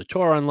tickets for the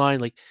tour online,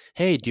 like,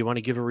 hey, do you want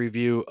to give a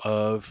review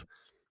of,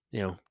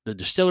 the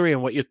distillery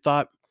and what you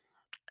thought?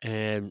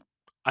 And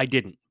I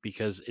didn't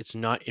because it's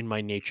not in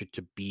my nature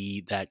to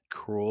be that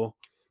cruel.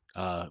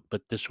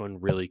 But this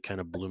one really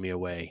kind of blew me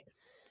away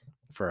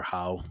for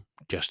how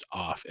just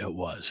off it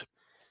was.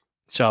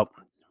 So,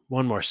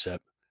 one more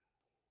sip.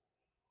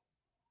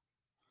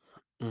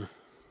 Mm.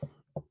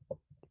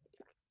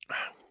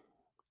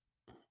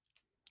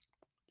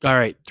 All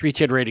right,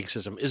 three-tiered rating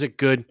system. Is it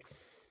good?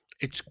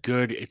 It's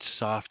good. It's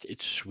soft.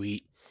 It's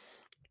sweet.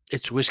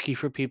 It's whiskey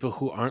for people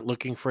who aren't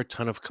looking for a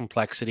ton of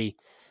complexity.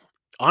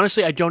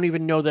 Honestly, I don't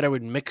even know that I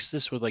would mix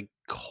this with like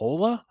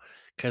cola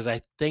because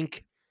I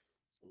think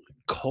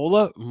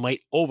cola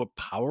might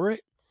overpower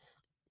it.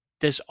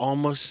 This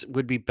almost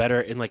would be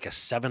better in like a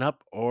 7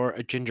 Up or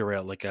a ginger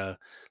ale, like a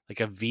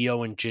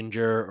VO and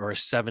ginger or a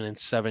 7 and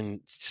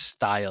 7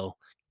 style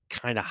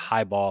kind of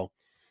highball.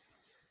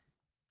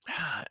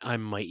 I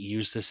might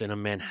use this in a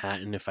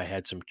Manhattan if I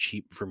had some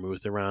cheap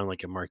vermouth around,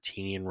 like a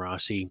martini and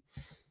Rossi.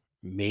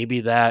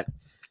 Maybe that.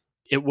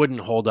 It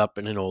wouldn't hold up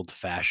in an old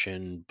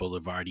fashioned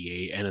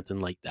Boulevardier, anything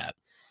like that.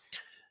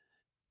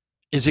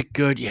 Is it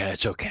good? Yeah,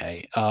 it's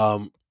okay.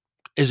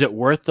 Is it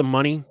worth the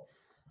money?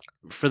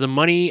 For the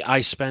money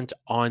I spent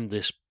on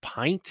this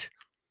pint,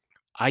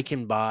 I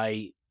can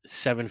buy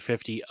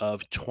 750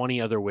 of 20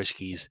 other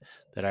whiskeys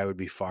that I would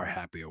be far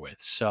happier with.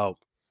 So,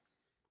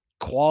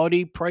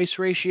 quality price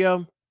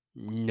ratio?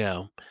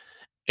 No.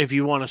 If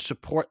you want to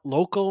support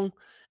local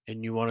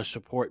and you want to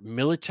support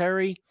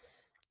military,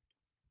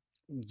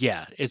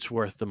 yeah, it's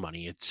worth the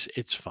money.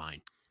 It's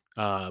fine.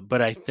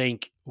 But I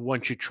think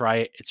once you try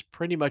it, it's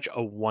pretty much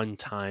a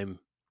one-time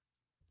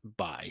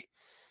buy.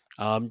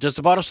 Does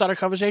the bottle start a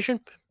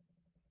conversation?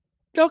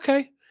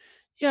 Okay.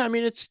 Yeah, I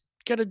mean it's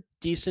got a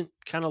decent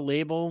kind of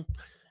label.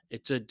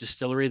 It's a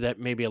distillery that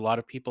maybe a lot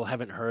of people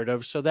haven't heard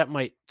of, so that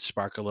might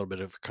spark a little bit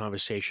of a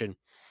conversation.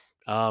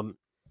 Um,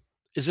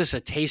 is this a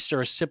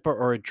taster, a sipper,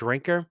 or a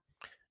drinker?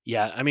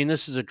 Yeah, I mean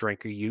this is a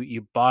drinker.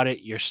 You bought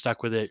it, you're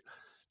stuck with it.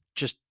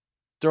 Just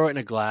throw it in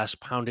a glass,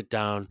 pound it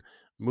down,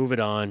 move it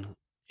on,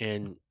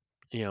 and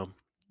you know,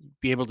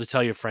 be able to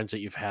tell your friends that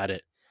you've had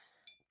it.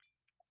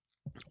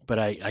 But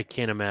I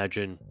can't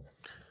imagine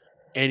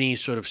any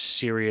sort of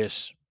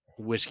serious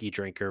whiskey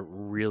drinker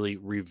really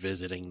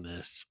revisiting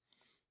this.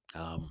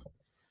 Um,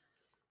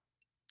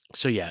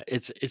 so yeah,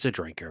 it's a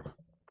drinker.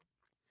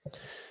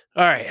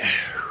 All right.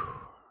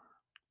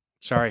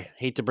 Sorry,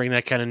 hate to bring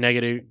that kind of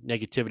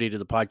negativity to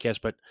the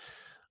podcast, but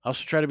I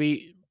also try to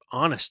be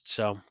honest.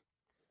 So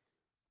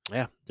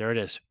yeah, there it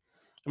is.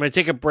 I'm gonna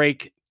take a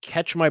break,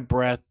 catch my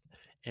breath,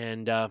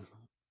 and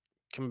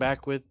come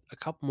back with a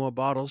couple more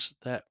bottles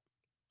that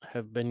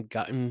have been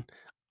gotten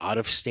out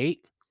of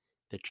state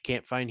that you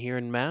can't find here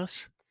in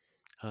Mass,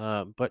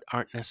 but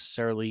aren't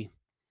necessarily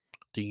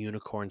the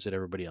unicorns that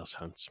everybody else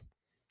hunts.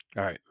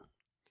 All right,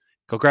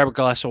 go grab a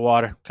glass of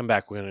water. Come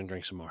back. We're gonna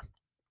drink some more.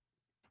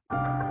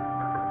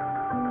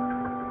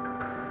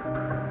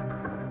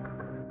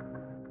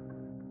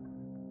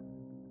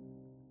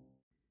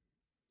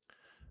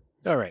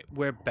 All right,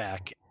 we're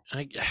back.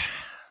 I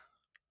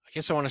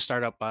guess I want to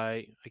start out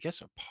by,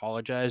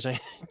 apologizing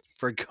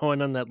for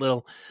going on that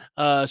little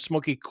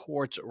smoky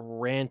quartz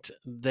rant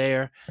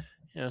there.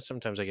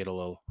 Sometimes I get a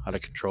little out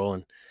of control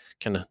and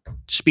kind of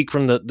speak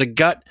from the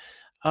gut.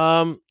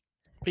 But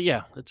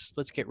yeah,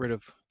 let's get rid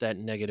of that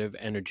negative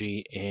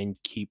energy and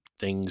keep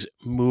things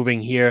moving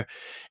here.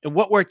 And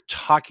what we're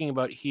talking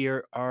about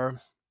here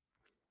are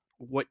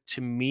what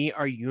to me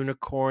are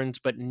unicorns,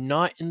 but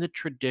not in the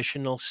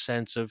traditional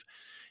sense of,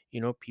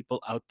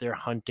 people out there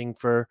hunting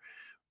for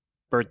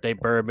birthday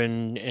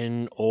bourbon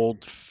and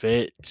old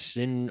fits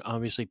and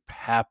obviously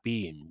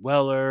Pappy and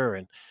Weller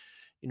and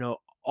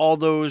all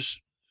those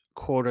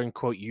quote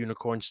unquote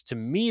unicorns. To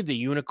me, the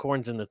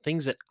unicorns and the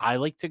things that I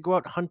like to go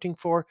out hunting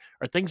for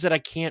are things that I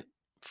can't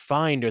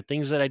find, or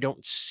things that I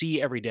don't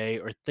see every day,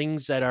 or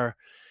things that are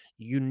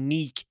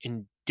unique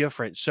and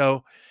different.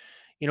 So,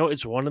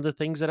 it's one of the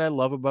things that I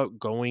love about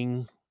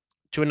going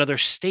to another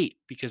state,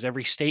 because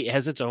every state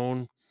has its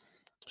own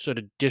sort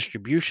of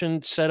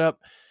distribution setup.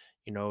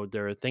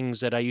 There are things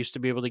that I used to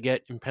be able to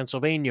get in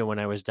Pennsylvania when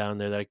I was down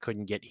there that I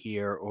couldn't get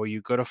here, or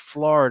you go to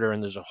Florida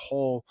and there's a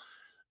whole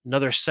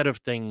another set of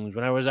things.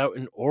 When I was out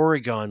in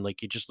Oregon,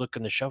 like, you just look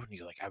on the shelf and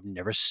you're like, I've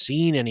never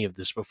seen any of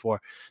this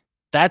before.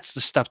 That's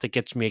the stuff that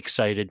gets me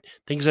excited.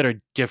 Things that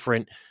are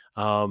different,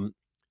 um,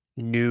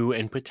 new,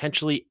 and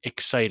potentially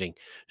exciting.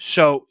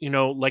 So,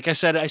 like I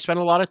said, I spent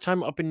a lot of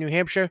time up in New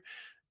Hampshire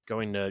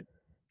going to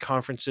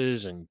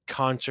conferences and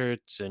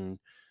concerts and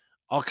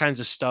all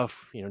kinds of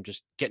stuff,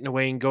 just getting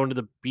away and going to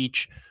the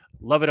beach.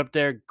 Love it up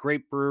there.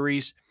 Great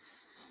breweries.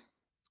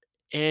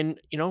 And,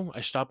 I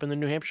stop in the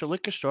New Hampshire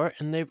liquor store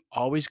and they've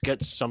always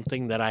got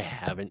something that I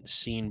haven't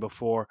seen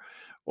before,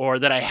 or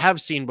that I have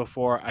seen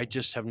before. I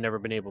just have never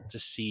been able to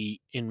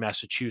see in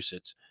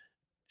Massachusetts.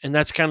 And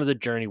that's kind of the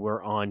journey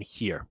we're on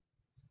here.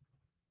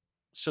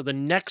 So the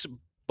next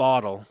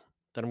bottle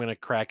that I'm going to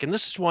crack, and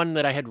this is one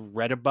that I had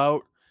read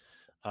about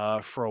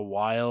for a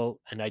while,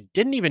 and I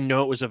didn't even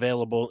know it was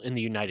available in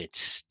the United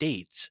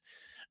States.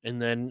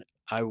 And then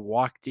I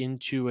walked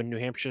into a New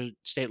Hampshire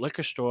state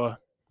liquor store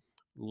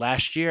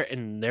last year,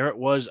 and there it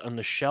was on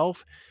the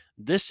shelf.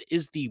 This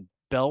is the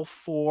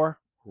Belfour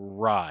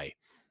Rye.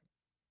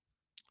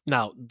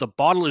 Now, the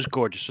bottle is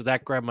gorgeous, so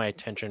that grabbed my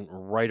attention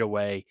right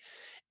away.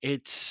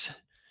 It's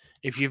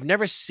If you've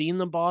never seen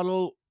the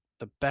bottle,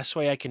 the best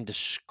way I can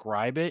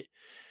describe it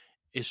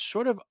is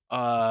sort of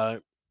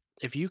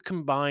if you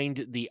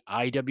combined the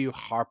IW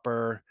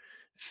Harper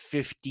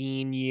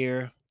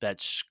 15-year,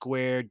 that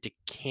square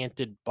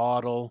decanted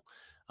bottle,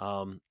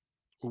 um,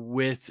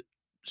 with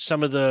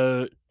some of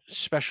the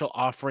special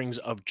offerings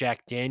of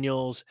Jack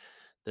Daniels,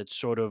 that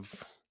sort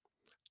of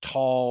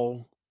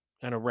tall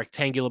kind of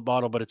rectangular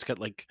bottle, but it's got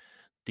like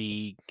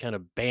the kind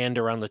of band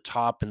around the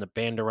top and the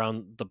band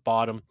around the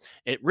bottom.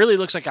 It really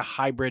looks like a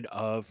hybrid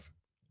of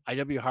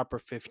IW Harper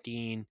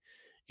 15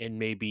 and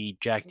maybe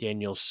Jack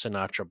Daniels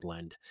Sinatra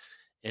blend.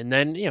 And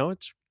then,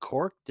 it's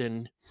corked,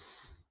 and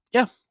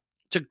yeah,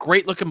 it's a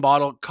great looking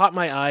bottle. Caught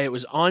my eye. It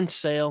was on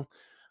sale.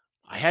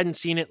 I hadn't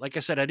seen it. Like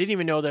I said, I didn't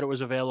even know that it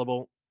was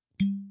available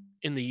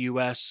in the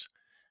US.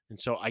 And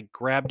so I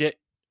grabbed it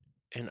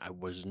and I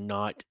was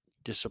not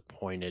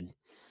disappointed.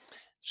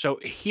 So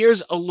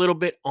here's a little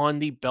bit on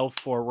the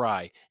Belfour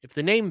Rye. If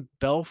the name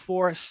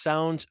Belfour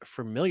sounds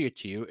familiar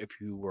to you,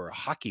 if you were a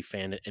hockey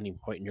fan at any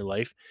point in your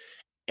life,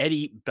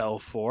 Eddie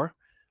Belfour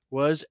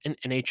was an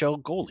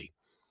NHL goalie.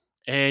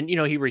 And,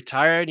 he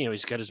retired,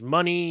 he's got his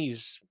money.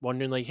 He's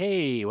wondering, like,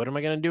 hey, what am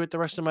I going to do with the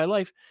rest of my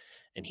life?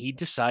 And he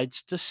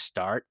decides to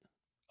start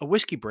a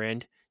whiskey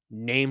brand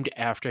named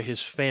after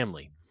his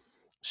family.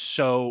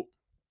 So,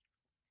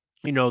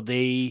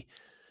 they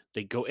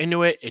go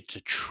into it. It's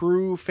a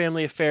true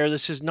family affair.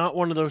 This is not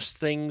one of those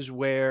things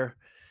where,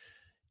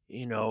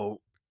 you know,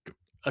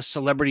 a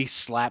celebrity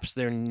slaps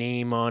their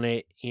name on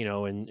it,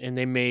 and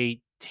they may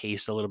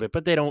taste a little bit,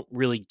 but they don't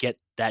really get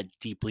that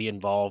deeply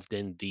involved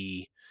in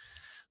the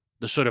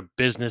sort of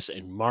business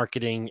and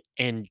marketing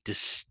and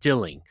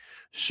distilling.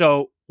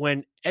 So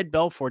when Ed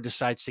Belfour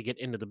decides to get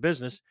into the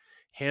business,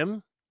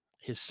 him,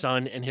 his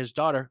son, and his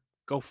daughter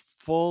go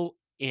full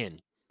in.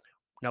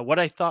 Now, what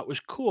I thought was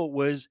cool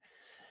was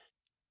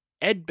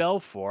Ed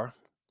Belfour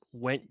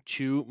went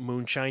to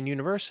Moonshine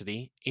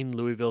University in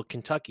Louisville,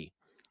 Kentucky,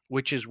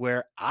 which is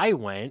where I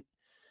went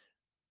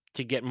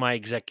to get my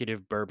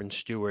executive bourbon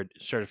steward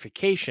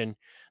certification.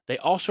 They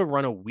also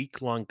run a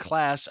week long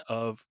class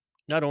of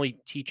not only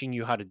teaching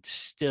you how to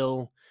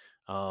distill,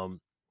 um,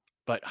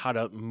 but how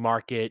to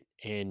market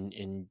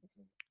and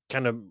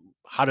kind of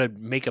how to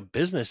make a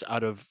business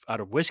out of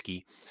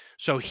whiskey.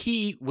 So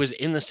he was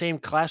in the same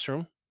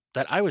classroom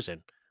that I was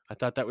in. I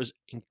thought that was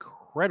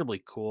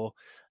incredibly cool,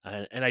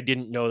 and I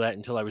didn't know that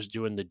until I was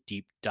doing the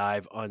deep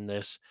dive on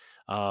this.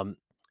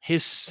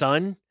 His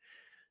son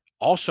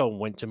also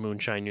went to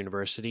Moonshine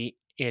University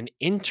and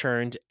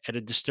interned at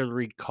a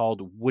distillery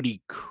called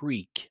Woody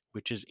Creek,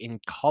 which is in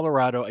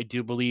Colorado, I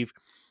do believe.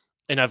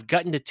 And I've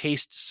gotten to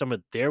taste some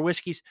of their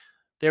whiskeys.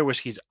 Their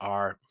whiskeys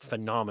are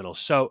phenomenal.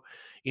 So,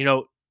 you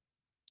know,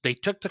 they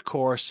took the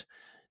course,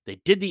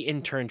 they did the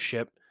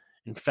internship.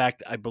 In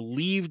fact, I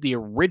believe the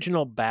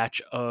original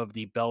batch of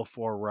the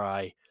Belfour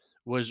Rye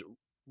was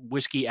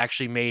whiskey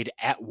actually made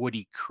at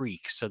Woody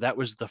Creek. So that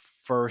was the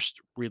first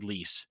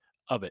release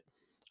of it.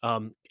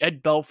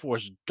 Ed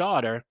Belfour's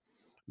daughter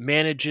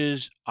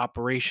manages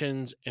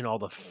operations and all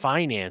the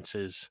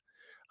finances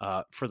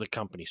for the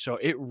company. So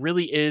it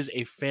really is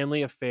a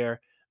family affair,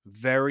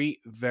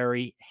 very,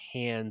 very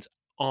hands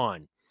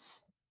on.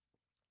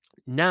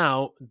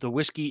 Now, the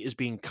whiskey is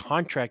being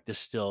contract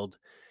distilled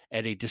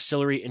at a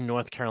distillery in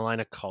North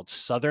Carolina called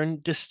Southern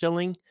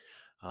Distilling.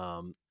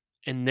 Um,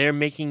 and they're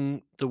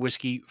making the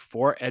whiskey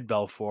for Ed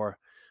Belfour.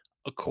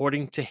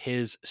 according to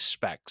his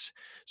specs.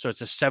 So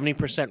it's a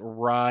 70%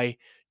 rye,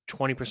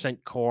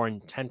 20%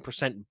 corn,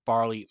 10%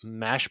 barley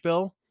mash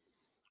bill.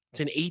 It's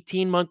an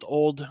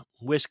 18-month-old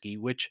whiskey,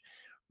 which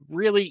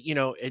really,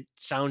 it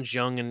sounds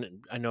young.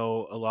 And I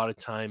know a lot of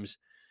times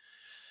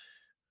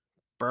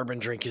bourbon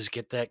drinkers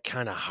get that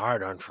kind of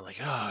hard on for like,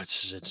 oh,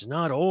 it's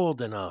not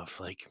old enough.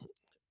 Like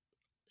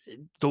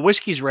the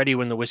whiskey's ready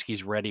when the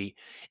whiskey's ready.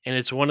 And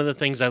it's one of the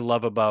things I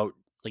love about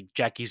like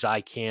Jackie's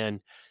I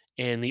Can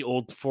and the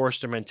old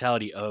Forester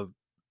mentality of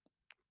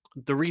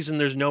the reason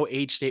there's no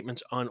age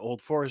statements on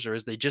Old Forester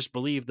is they just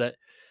believe that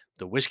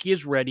the whiskey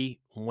is ready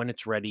when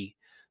it's ready.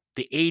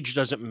 The age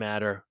doesn't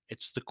matter.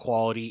 It's the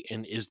quality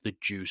and is the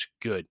juice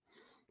good.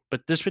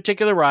 But this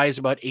particular rye is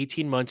about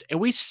 18 months. And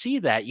we see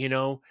that,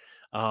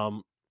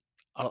 um,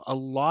 a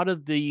lot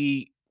of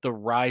the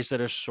ryes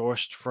that are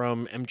sourced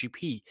from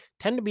MGP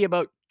tend to be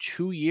about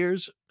 2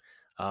 years.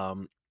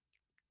 Um,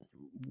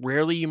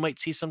 Rarely you might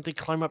see something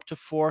climb up to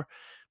 4.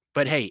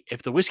 But hey,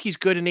 if the whiskey's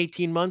good in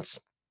 18 months,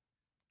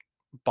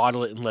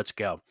 bottle it and let's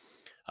go.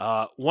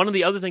 One of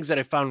the other things that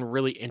I found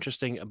really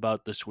interesting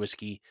about this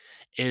whiskey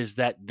is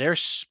that their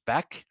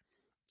spec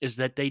is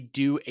that they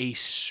do a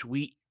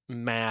sweet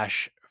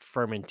mash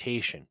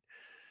fermentation.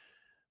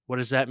 What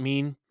does that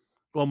mean?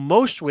 Well,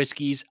 most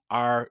whiskeys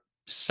are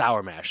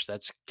sour mash.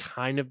 That's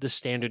kind of the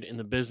standard in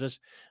the business.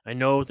 I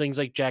know things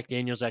like Jack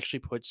Daniels actually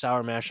put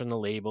sour mash on the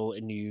label,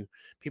 and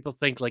people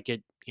think like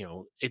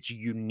it's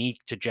unique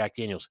to Jack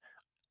Daniels.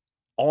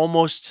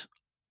 Almost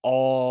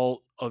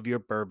all of your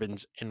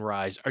bourbons and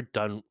ryes are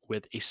done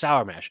with a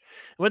sour mash.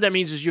 And what that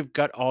means is you've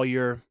got all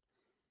your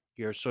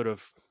sort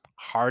of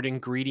hard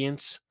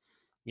ingredients,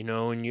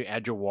 and you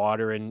add your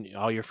water and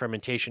all your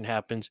fermentation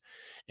happens.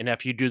 And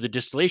after you do the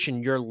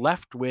distillation, you're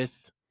left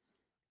with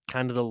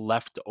kind of the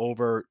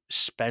leftover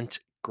spent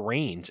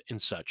grains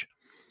and such.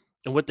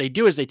 And what they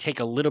do is they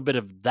take a little bit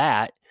of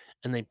that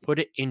and they put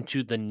it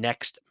into the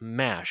next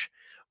mash.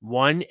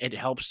 One, it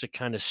helps to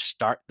kind of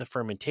start the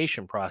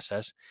fermentation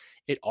process.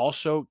 It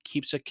also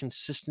keeps a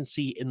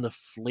consistency in the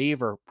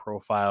flavor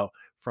profile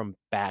from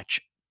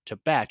batch to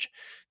batch.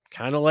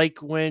 Kind of like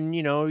when,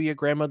 your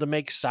grandmother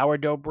makes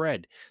sourdough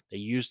bread. They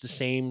use the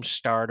same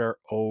starter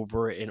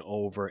over and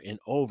over and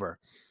over.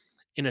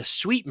 In a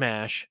sweet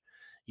mash,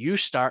 you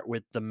start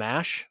with the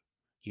mash,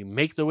 you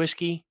make the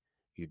whiskey,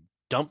 you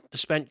dump the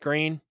spent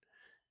grain,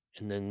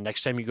 and then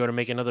next time you go to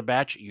make another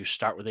batch, you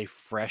start with a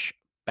fresh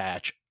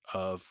batch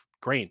of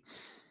grain.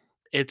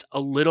 It's a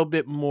little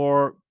bit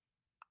more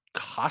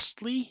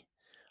costly.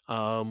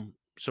 So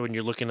when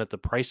you're looking at the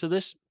price of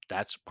this,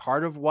 that's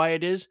part of why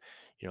it is.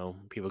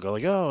 People go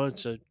like, "Oh,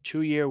 it's a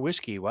 2-year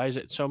whiskey. Why is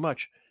it so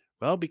much?"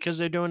 Well, because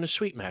they're doing a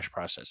sweet mash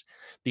process.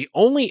 The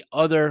only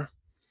other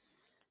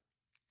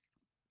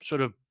sort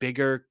of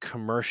bigger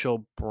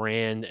commercial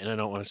brand, and I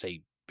don't want to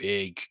say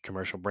big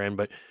commercial brand,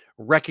 but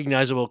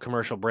recognizable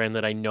commercial brand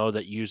that I know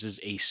that uses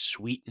a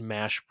sweet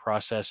mash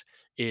process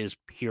is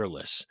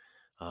Peerless.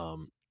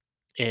 Um,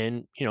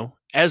 and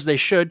as they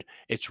should,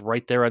 it's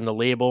right there on the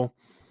label.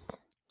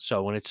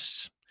 So when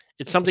it's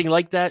something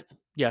like that,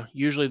 yeah,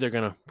 usually they're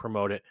gonna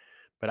promote it.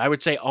 But I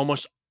would say I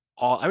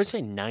would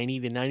say 90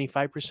 to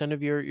 95%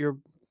 of your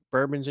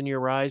bourbons and your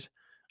ryes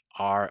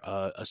are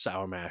a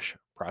sour mash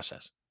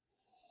process.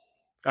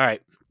 All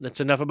right,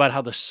 that's enough about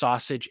how the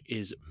sausage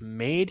is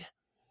made.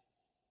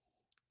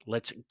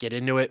 Let's get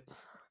into it.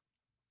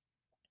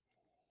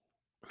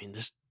 I mean,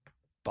 this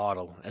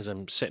bottle, as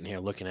I'm sitting here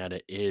looking at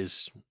it,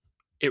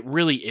 it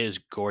really is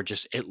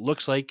gorgeous. It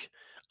looks like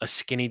a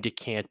skinny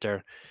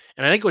decanter.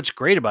 And I think what's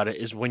great about it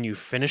is when you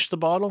finish the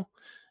bottle,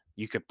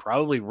 you could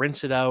probably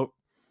rinse it out,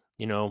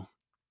 you know.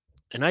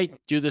 And I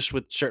do this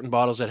with certain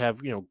bottles that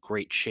have,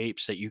 great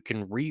shapes that you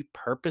can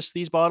repurpose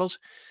these bottles.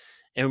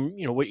 And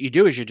what you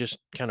do is you just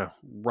kind of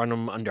run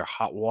them under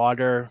hot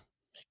water.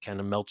 It kind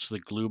of melts the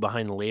glue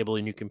behind the label,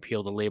 and you can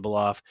peel the label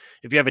off.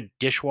 If you have a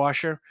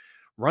dishwasher,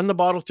 run the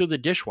bottle through the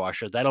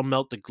dishwasher. That'll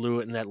melt the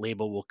glue, and that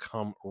label will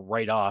come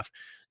right off.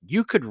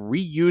 You could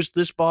reuse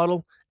this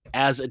bottle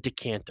as a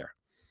decanter.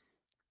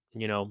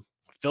 You know,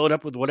 Fill it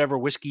up with whatever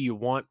whiskey you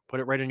want. Put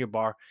it right on your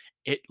bar.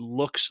 It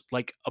looks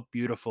like a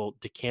beautiful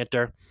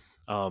decanter.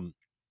 Um,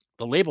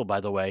 the label, by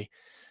the way,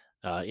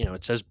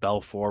 it says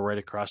Belfour right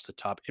across the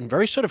top, and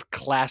very sort of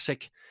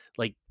classic,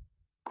 like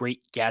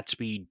Great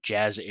Gatsby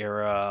jazz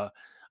era.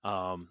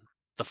 Um,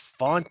 the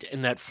font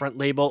in that front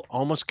label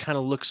almost kind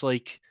of looks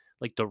like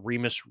the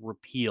Remus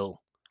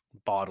Repeal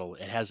bottle.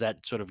 It has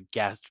that sort of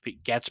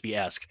Gatsby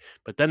esque,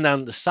 but then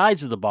down the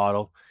sides of the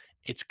bottle,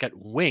 it's got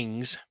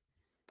wings,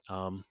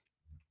 um,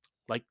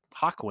 like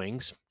Hawk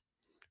Wings,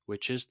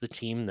 which is the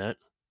team that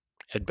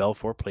Ed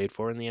Belfour played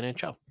for in the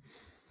NHL.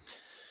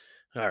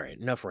 All right,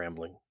 enough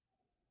rambling.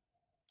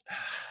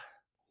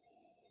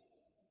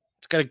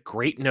 It's got a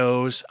great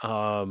nose.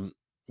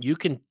 You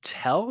can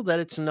tell that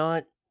it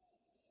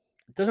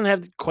doesn't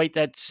have quite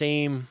that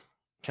same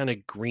kind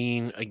of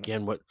green,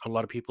 again, what a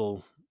lot of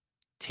people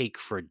take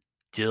for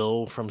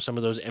dill from some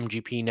of those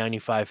MGP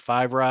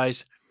 95.5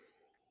 ryes.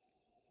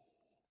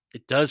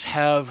 It does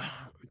have,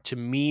 to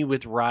me,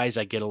 with ryes,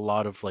 I get a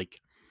lot of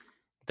like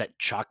that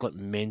chocolate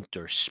mint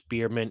or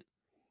spearmint.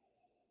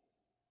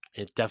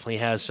 It definitely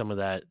has some of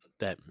that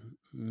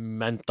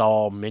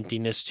menthol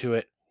mintiness to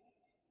it.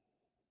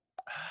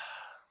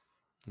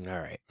 All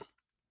right.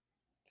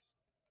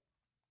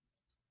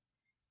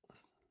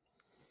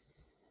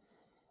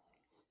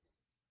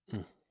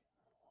 Mm.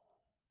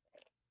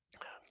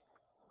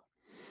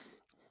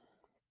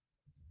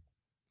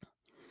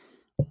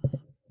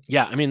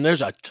 Yeah, I mean,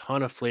 there's a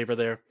ton of flavor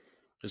there.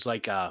 There's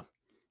like a,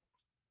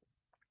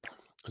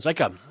 it's like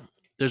a,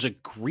 there's a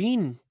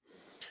green.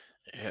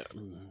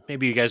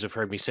 Maybe you guys have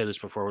heard me say this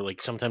before.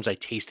 Like sometimes I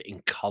taste it in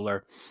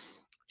color,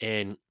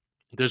 and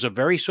there's a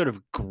very sort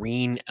of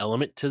green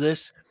element to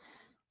this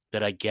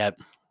that I get,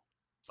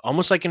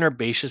 almost like an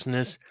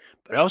herbaceousness,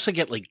 but I also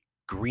get like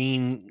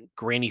green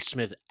Granny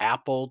Smith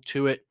apple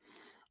to it,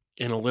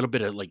 and a little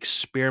bit of like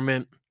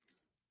spearmint,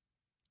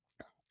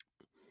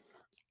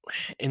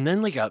 and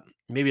then like a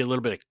maybe a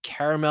little bit of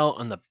caramel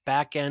on the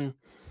back end.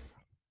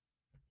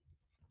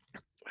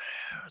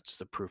 What's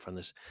the proof on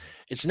this?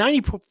 It's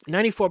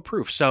 94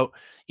 proof. So,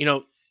 you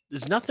know,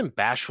 there's nothing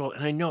bashful.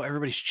 And I know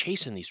everybody's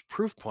chasing these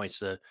proof points,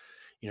 the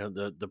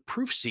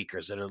proof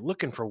seekers that are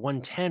looking for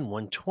 110,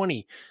 120,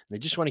 and they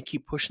just want to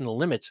keep pushing the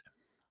limits.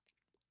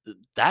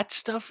 That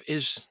stuff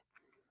is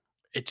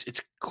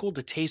it's cool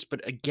to taste,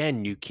 but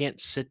again, you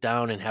can't sit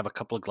down and have a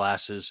couple of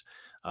glasses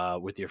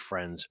with your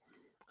friends.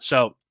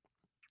 So,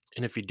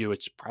 and if you do,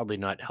 it's probably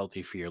not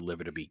healthy for your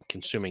liver to be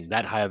consuming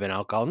that high of an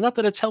alcohol. Not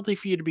that it's healthy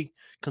for you to be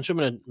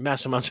consuming a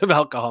mass amounts of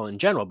alcohol in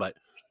general, but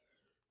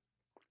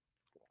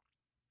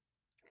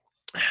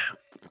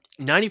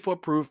 94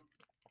 proof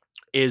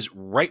is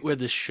right where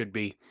this should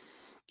be.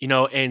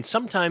 And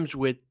sometimes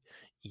with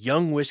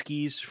young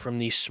whiskeys from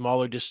these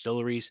smaller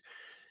distilleries,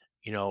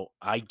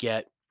 I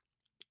get,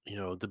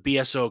 the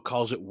BSO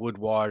calls it wood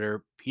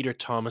water. Peter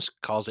Thomas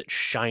calls it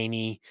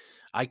shiny.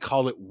 I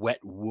call it wet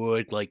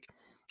wood. Like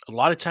a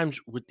lot of times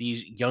with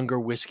these younger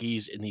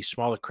whiskeys in these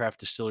smaller craft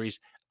distilleries,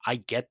 I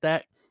get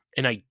that.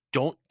 And I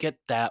don't get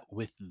that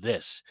with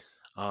this.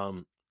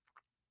 Um,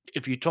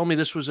 if you told me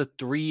this was a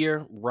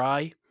 3-year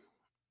rye,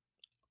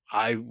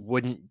 I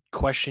wouldn't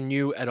question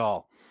you at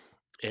all.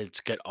 It's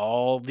got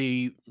all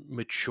the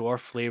mature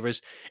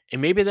flavors,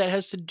 and maybe that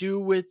has to do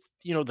with,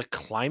 the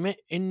climate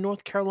in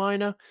North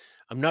Carolina.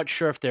 I'm not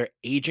sure if they're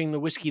aging the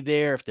whiskey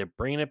there, if they're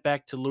bringing it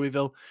back to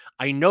Louisville.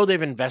 I know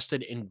they've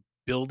invested in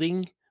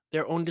building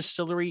their own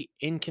distillery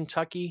in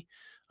Kentucky.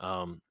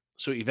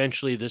 So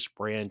eventually this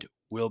brand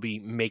will be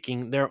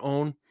making their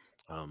own.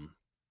 Um,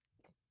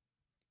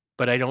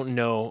 but I don't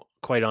know,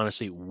 quite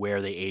honestly,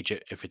 where they age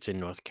it, if it's in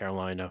North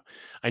Carolina.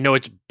 I know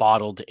it's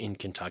bottled in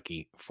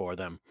Kentucky for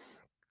them.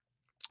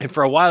 And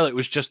for a while, it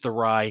was just the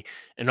rye.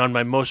 And on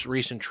my most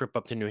recent trip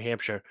up to New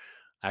Hampshire,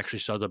 I actually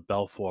saw the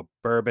Belfour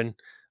bourbon.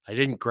 I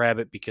didn't grab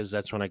it because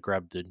that's when I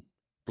grabbed the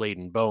Blade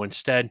and Bow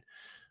instead.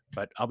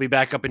 But I'll be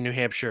back up in New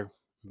Hampshire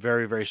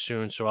very, very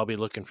soon. So I'll be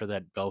looking for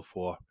that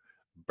Belfour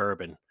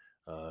bourbon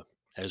uh,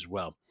 as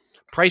well.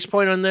 Price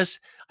point on this,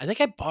 I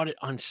think I bought it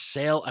on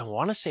sale. I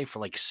want to say for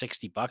like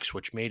 $60,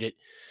 which made it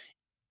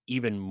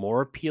even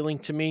more appealing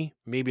to me.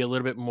 Maybe a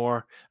little bit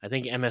more. I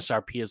think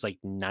MSRP is like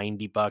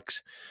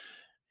 $90.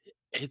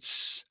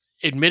 It's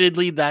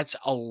admittedly that's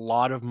a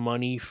lot of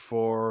money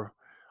for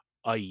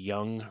a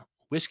young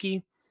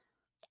whiskey.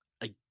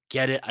 I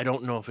get it. I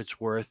don't know if it's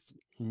worth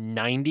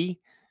 90.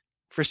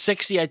 For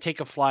 60, I take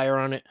a flyer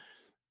on it,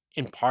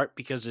 in part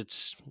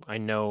because I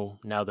know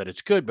now that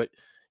it's good, but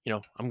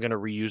I'm going to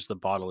reuse the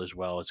bottle as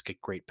well. It's got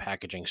great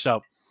packaging.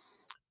 So,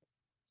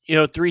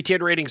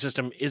 3-tiered rating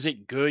system. Is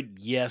it good?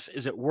 Yes.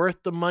 Is it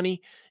worth the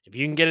money? If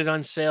you can get it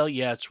on sale,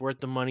 yeah, it's worth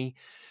the money.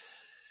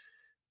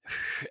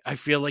 I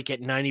feel like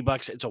at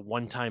 $90, it's a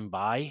one-time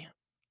buy.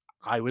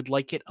 I would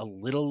like it a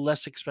little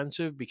less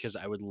expensive because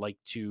I would like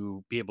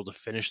to be able to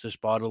finish this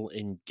bottle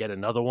and get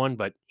another one.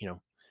 But,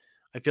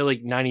 I feel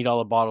like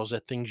 $90 bottles are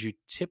things you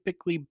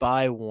typically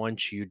buy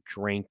once you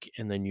drink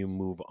and then you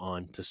move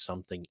on to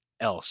something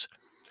else.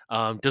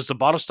 Does the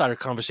bottle start a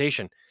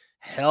conversation?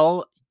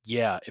 Hell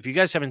yeah. If you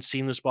guys haven't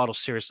seen this bottle,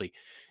 seriously,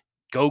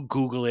 go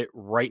Google it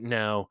right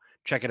now.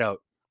 Check it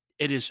out.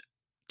 It is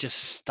just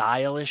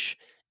stylish,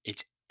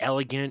 it's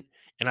elegant.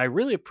 And I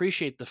really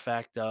appreciate the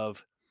fact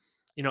of,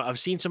 I've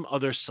seen some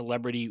other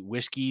celebrity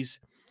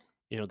whiskeys,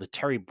 the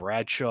Terry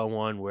Bradshaw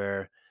one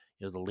where,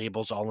 the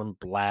label's all in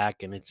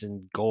black and it's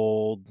in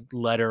gold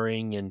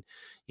lettering. And,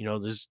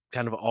 there's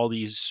kind of all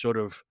these sort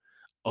of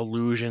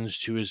allusions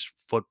to his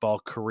football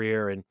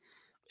career. And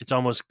it's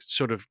almost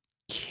sort of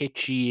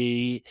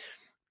kitschy.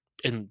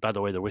 And by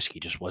the way, the whiskey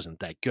just wasn't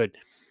that good.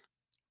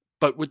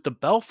 But with the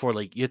Belfour,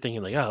 like you're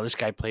thinking, like, oh, this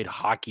guy played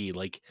hockey.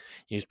 Like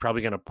he's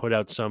probably going to put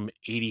out some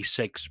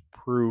 86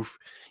 proof,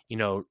 you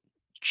know,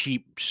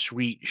 cheap,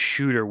 sweet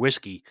shooter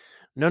whiskey.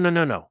 No, no,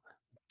 no, no.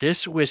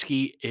 This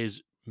whiskey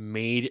is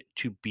made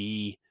to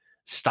be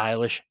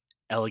stylish,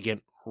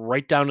 elegant,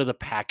 right down to the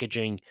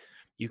packaging.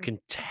 You can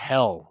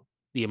tell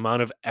the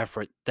amount of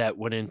effort that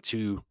went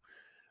into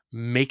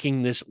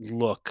making this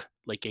look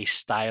like a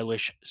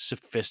stylish,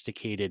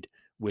 sophisticated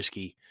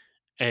whiskey.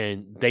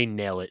 and they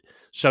nail it.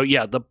 So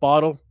yeah, the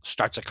bottle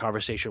starts a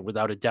conversation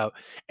without a doubt.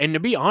 And to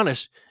be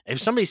honest, if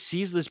somebody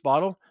sees this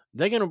bottle,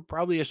 they're gonna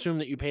probably assume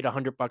that you paid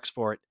 $100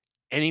 for it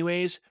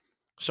anyways.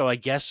 So I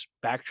guess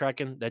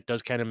backtracking, that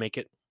does kind of make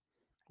it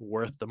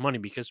worth the money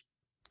because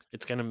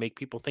it's gonna make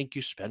people think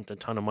you spent a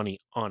ton of money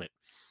on it.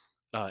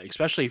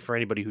 Especially for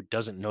anybody who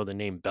doesn't know the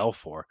name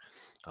Belfour.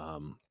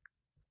 Um,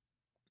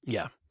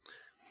 yeah.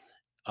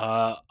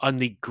 On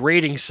the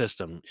grading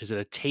system, is it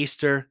a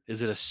taster?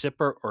 Is it a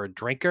sipper or a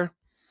drinker?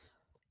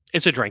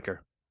 It's a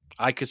drinker.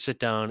 I could sit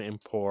down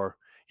and pour,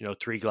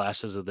 3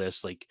 glasses of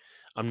this. Like,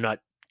 I'm not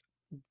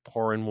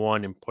pouring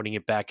one and putting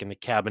it back in the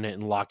cabinet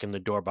and locking the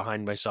door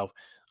behind myself.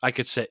 I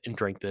could sit and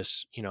drink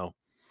this,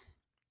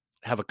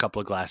 have a couple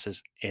of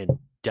glasses and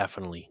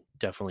definitely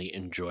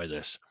enjoy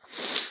this.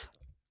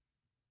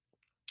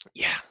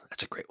 Yeah,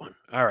 that's a great one.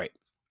 All right.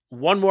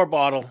 One more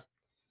bottle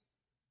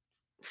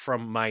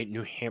from my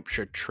New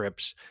Hampshire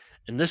trips.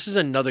 And this is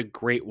another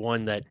great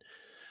one that,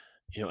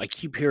 I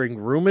keep hearing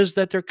rumors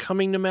that they're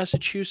coming to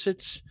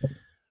Massachusetts.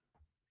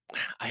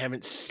 I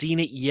haven't seen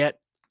it yet.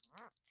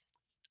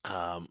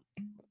 Um,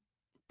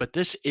 but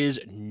this is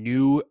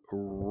New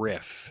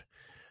Riff.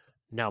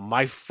 Now,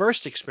 my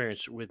first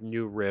experience with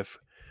New Riff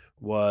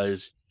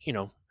was,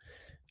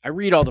 I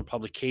read all the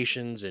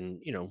publications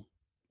and,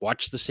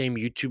 watch the same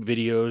YouTube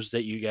videos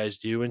that you guys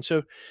do. And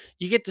so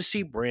you get to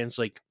see brands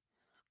like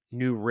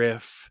New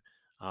Riff,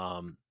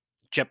 um,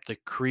 Jep the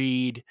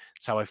Creed.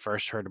 That's how I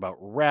first heard about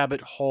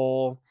Rabbit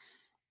Hole,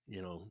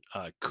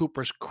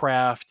 Cooper's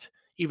Craft,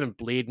 even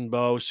Blade and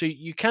Bow. So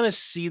you kind of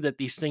see that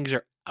these things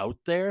are out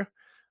there.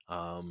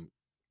 Um,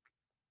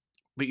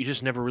 but you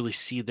just never really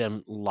see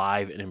them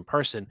live and in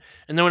person.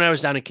 And then when I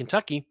was down in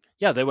Kentucky,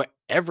 yeah, they were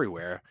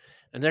everywhere.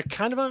 And they're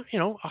kind of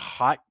a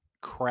hot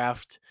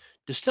craft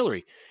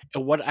distillery.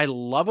 And what I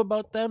love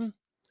about them,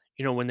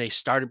 when they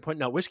started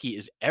putting out whiskey,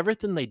 is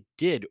everything they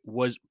did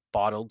was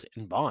bottled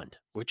in bond,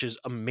 which is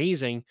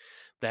amazing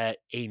that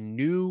a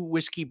new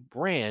whiskey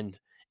brand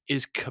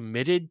is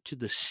committed to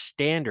the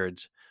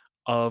standards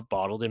of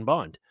bottled in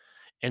bond.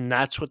 And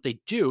that's what they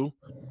do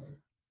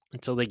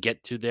until they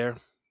get to their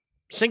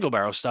single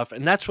barrel stuff.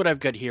 And that's what I've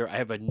got here. I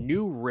have a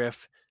New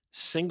Riff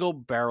single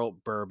barrel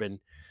bourbon.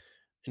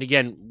 And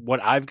again,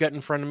 what I've got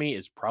in front of me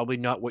is probably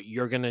not what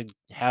you're going to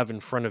have in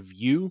front of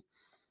you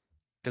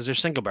because they're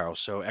single barrels.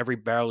 So every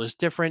barrel is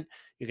different.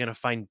 You're going to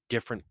find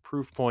different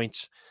proof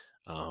points.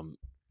 Um,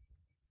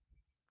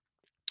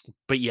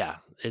 but yeah,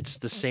 it's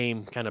the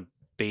same kind of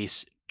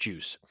base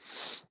juice.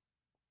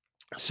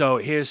 So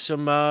here's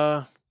some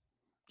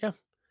yeah,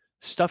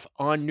 stuff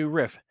on New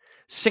Riff.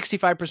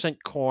 65%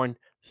 corn,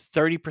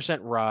 30%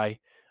 rye,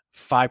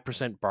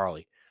 5%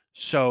 barley.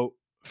 So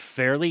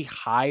fairly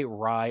high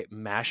rye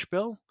mash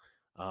bill.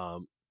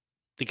 Um,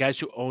 the guys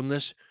who own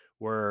this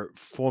were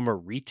former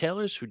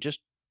retailers who just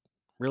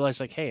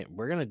realized, like, hey,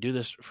 we're going to do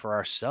this for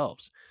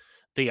ourselves.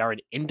 They are an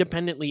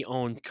independently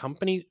owned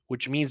company,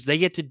 which means they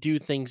get to do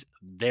things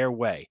their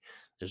way.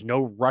 There's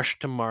no rush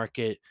to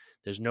market.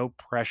 There's no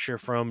pressure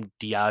from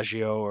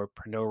Diageo or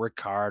Pernod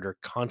Ricard or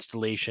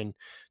Constellation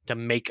to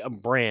make a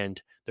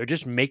brand. They're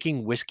just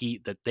making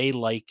whiskey that they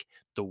like,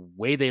 the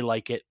way they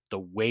like it, the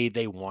way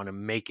they want to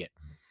make it.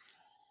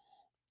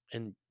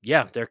 And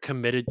yeah, they're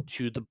committed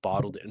to the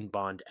Bottled in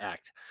Bond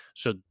Act.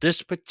 So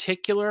this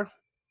particular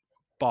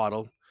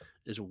bottle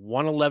is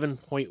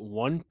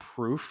 111.1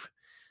 proof.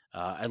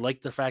 I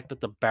like the fact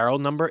that the barrel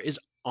number is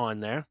on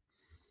there.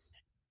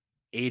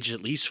 Aged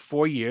at least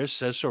 4 years,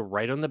 says so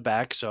right on the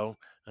back. So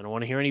I don't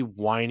want to hear any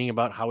whining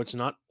about how it's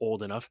not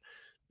old enough.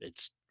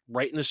 It's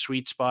right in the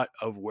sweet spot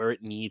of where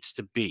it needs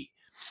to be.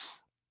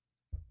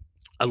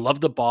 I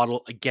love the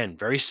bottle. Again,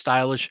 very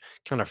stylish,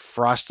 kind of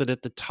frosted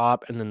at the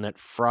top, and then that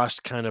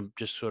frost kind of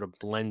just sort of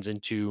blends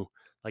into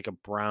like a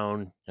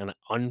brown and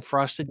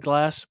unfrosted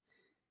glass.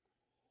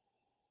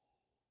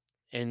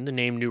 And the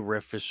name New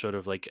Riff is sort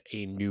of like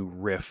a new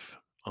riff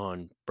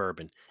on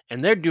bourbon.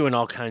 And they're doing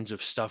all kinds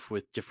of stuff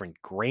with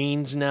different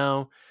grains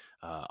now,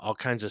 all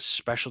kinds of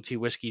specialty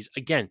whiskeys.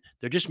 Again,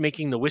 they're just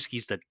making the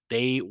whiskeys that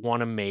they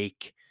want to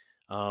make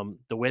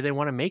the way they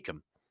want to make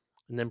them.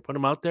 And then put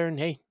them out there and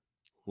hey,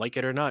 like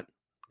it or not,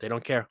 they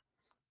don't care.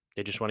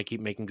 They just want to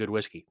keep making good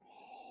whiskey,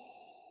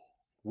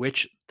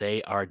 which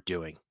they are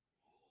doing.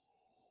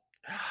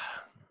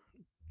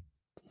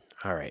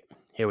 All right,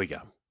 here we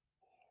go.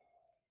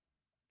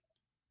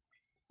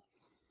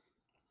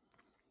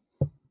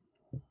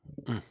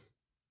 Mm.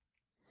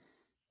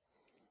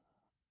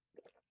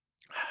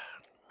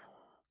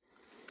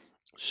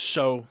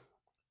 So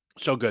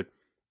good.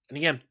 And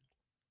again,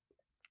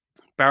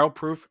 barrel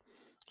proof.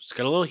 It's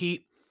got a little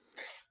heat,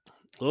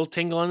 a little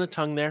tingle on the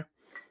tongue there.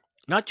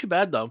 Not too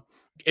bad though.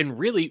 And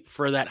really,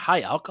 for that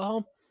high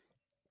alcohol,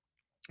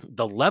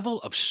 the level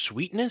of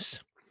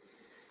sweetness,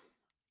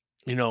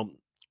 you know,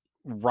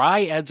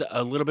 rye adds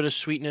a little bit of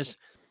sweetness.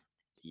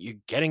 You're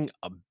getting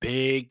a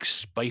big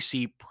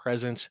spicy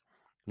presence,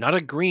 not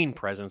a green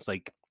presence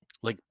like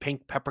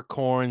pink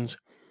peppercorns,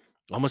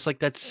 almost like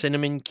that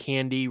cinnamon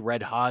candy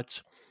red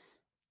hots,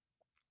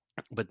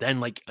 but then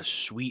like a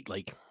sweet,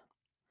 like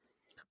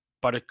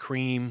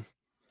buttercream,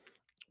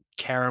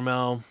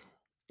 caramel,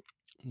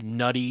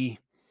 nutty.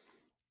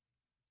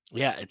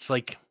 Yeah, it's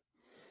like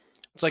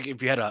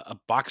if you had a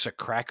box of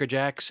Cracker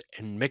Jacks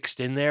and mixed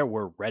in there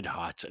were Red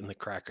Hots and the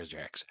Cracker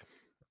Jacks.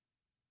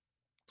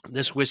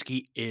 This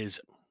whiskey is,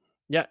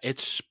 yeah,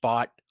 it's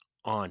spot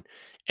on.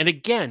 And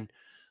again,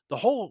 the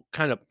whole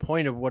kind of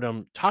point of what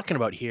I'm talking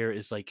about here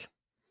is like,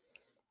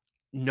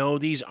 no,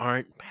 these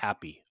aren't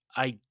happy.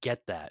 I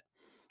get that.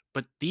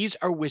 But these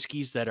are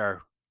whiskeys that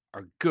are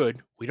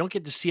good. We don't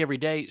get to see every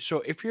day.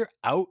 So if you're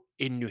out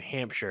in New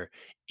Hampshire,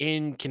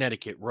 in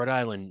Connecticut, Rhode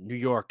Island, New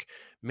York,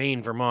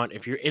 Maine, Vermont,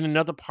 if you're in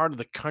another part of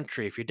the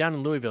country, if you're down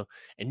in Louisville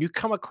and you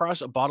come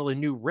across a bottle of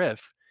New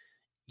Riff,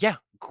 yeah,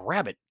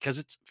 grab it because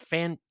it's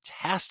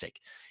fantastic.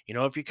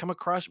 If you come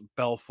across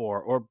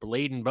Belfour or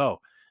Blade and Bow,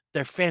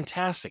 they're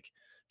fantastic.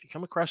 If you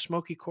come across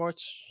Smoky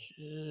Quartz,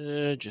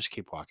 just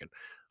keep walking.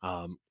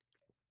 Um,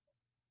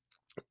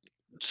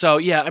 so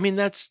yeah, I mean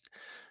that's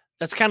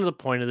kind of the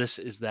point of this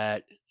is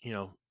that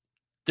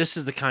this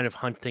is the kind of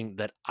hunting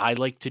that I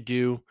like to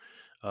do,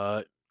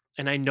 uh,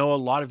 and I know a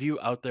lot of you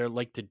out there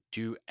like to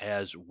do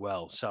as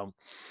well. So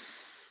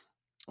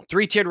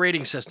three-tiered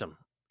rating system.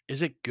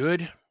 Is it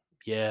good?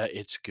 Yeah,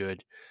 it's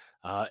good.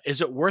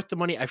 Is it worth the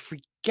money? I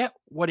forget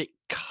what it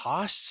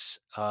costs.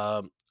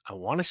 I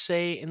want to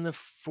say in the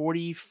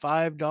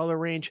 $45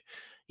 range.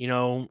 You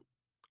know,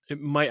 I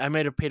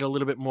might have paid a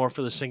little bit more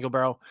for the single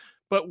barrel,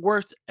 but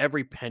worth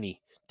every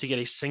penny to get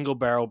a single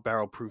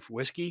barrel proof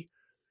whiskey.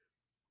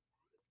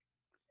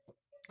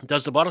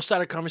 Does the bottle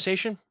start a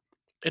conversation?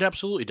 It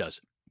absolutely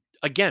does.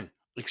 Again,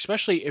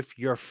 especially if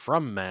you're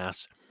from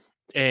Mass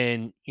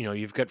and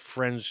you've got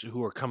friends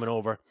who are coming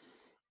over.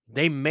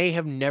 They may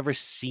have never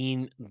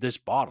seen this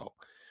bottle.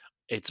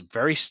 It's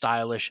very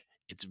stylish.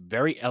 It's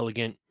very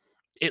elegant.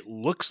 It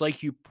looks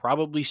like you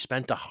probably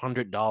spent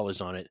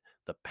 $100 on it.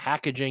 The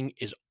packaging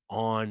is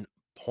on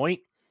point.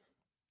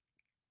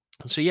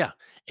 So yeah,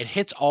 it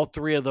hits all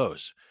three of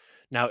those.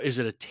 Now, is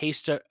it a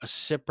taster, a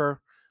sipper,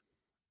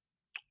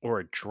 or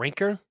a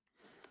drinker?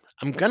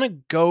 I'm gonna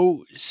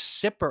go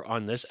sipper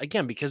on this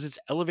again because it's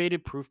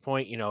elevated proof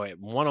point. At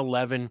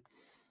 111,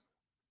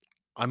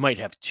 I might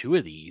have two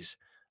of these.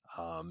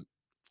 Um,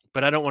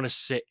 but I don't want to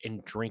sit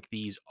and drink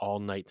these all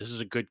night. This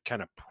is a good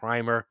kind of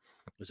primer.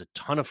 There's a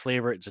ton of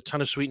flavor, it's a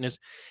ton of sweetness,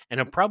 and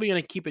I'm probably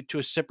going to keep it to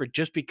a sipper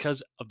just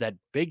because of that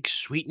big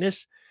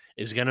sweetness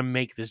is going to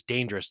make this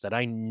dangerous. That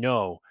I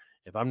know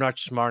if I'm not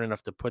smart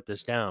enough to put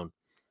this down,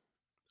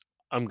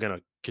 I'm going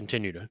to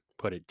continue to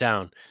put it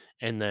down,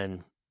 and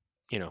then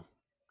you know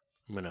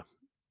I'm going to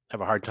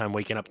have a hard time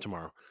waking up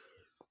tomorrow.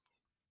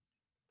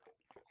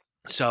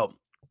 So,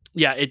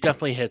 yeah, it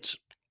definitely hits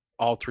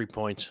all 3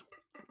 points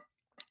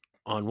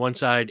on one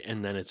side,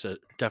 and then it's a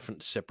definite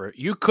sipper.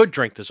 You could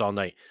drink this all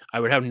night. I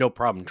would have no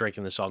problem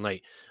drinking this all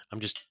night. I'm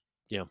just,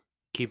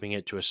 keeping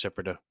it to a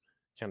sipper to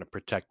kind of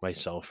protect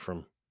myself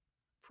from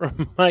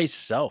from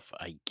myself,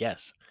 I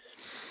guess.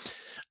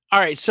 All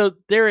right, so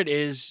there it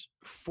is.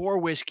 Four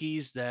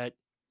whiskeys that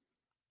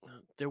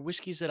they're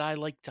whiskeys that I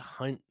like to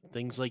hunt.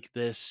 Things like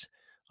this.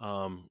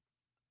 Um,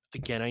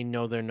 Again, I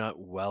know they're not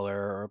Weller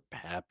or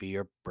Pappy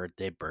or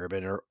Birthday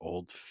Bourbon or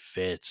Old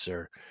Fitz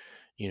or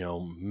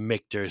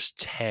Michter's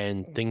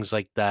 10, things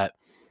like that,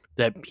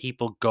 that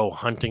people go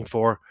hunting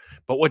for.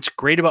 But what's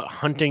great about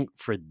hunting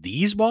for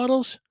these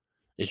bottles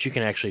is you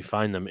can actually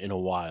find them in a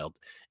wild.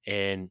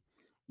 And,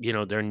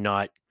 they're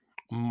not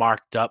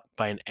marked up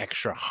by an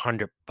extra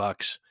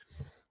 $100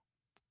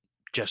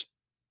 just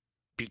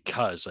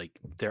because, like,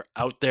 they're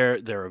out there,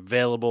 they're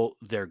available,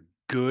 they're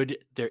good,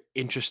 they're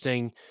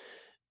interesting,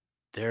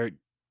 they're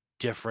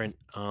different,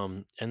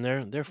 and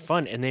they're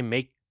fun, and they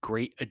make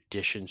great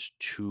additions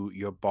to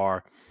your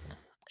bar.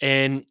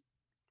 And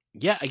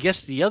yeah, I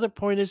guess the other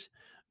point is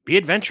be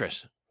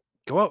adventurous.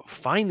 Go out,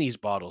 find these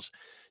bottles,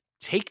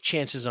 take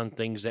chances on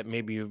things that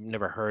maybe you've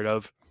never heard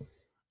of.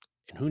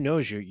 And who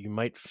knows, you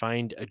might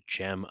find a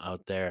gem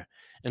out there.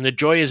 And the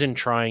joy is in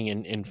trying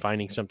and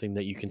finding something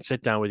that you can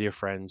sit down with your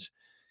friends,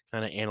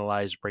 kind of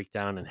analyze, break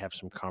down, and have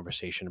some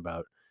conversation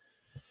about.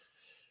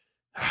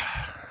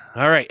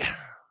 All right.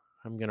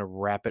 I'm going to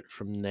wrap it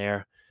from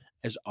there.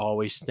 As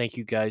always, thank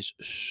you guys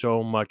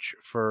so much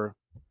for,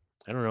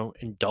 I don't know,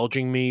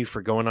 indulging me,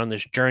 for going on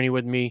this journey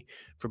with me,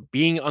 for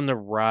being on the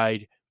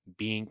ride,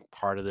 being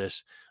part of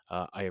this.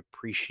 I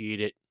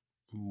appreciate it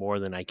more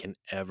than I can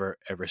ever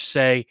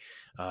say.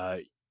 Uh,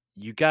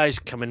 you guys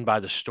coming by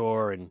the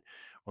store and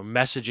or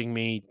messaging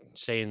me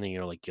saying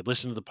that, like, you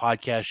listen to the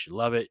podcast, you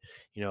love it,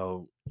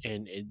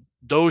 and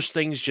those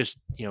things just,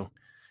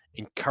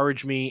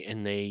 encourage me,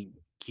 and they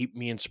keep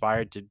me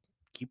inspired to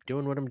keep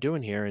doing what I'm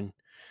doing here. And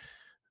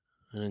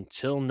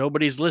until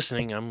nobody's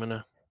listening, I'm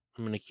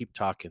gonna keep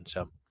talking.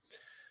 So,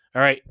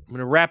 all right, I'm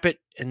gonna wrap it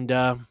and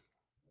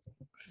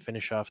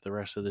finish off the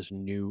rest of this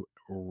new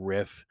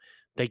riff.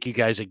 Thank you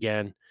guys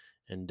again,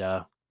 and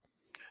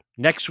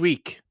next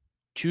week,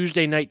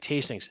 Tuesday night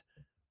tastings.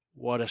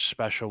 What a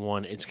special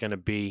one it's gonna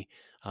be.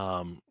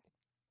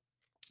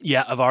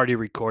 Yeah, I've already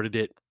recorded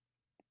it.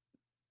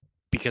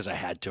 because I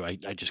had to.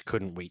 I just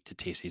couldn't wait to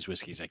taste these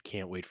whiskeys. I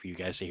can't wait for you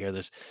guys to hear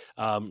this.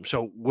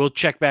 So we'll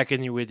check back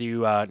in with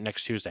you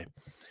next Tuesday.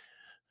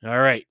 All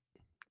right.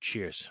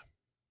 Cheers.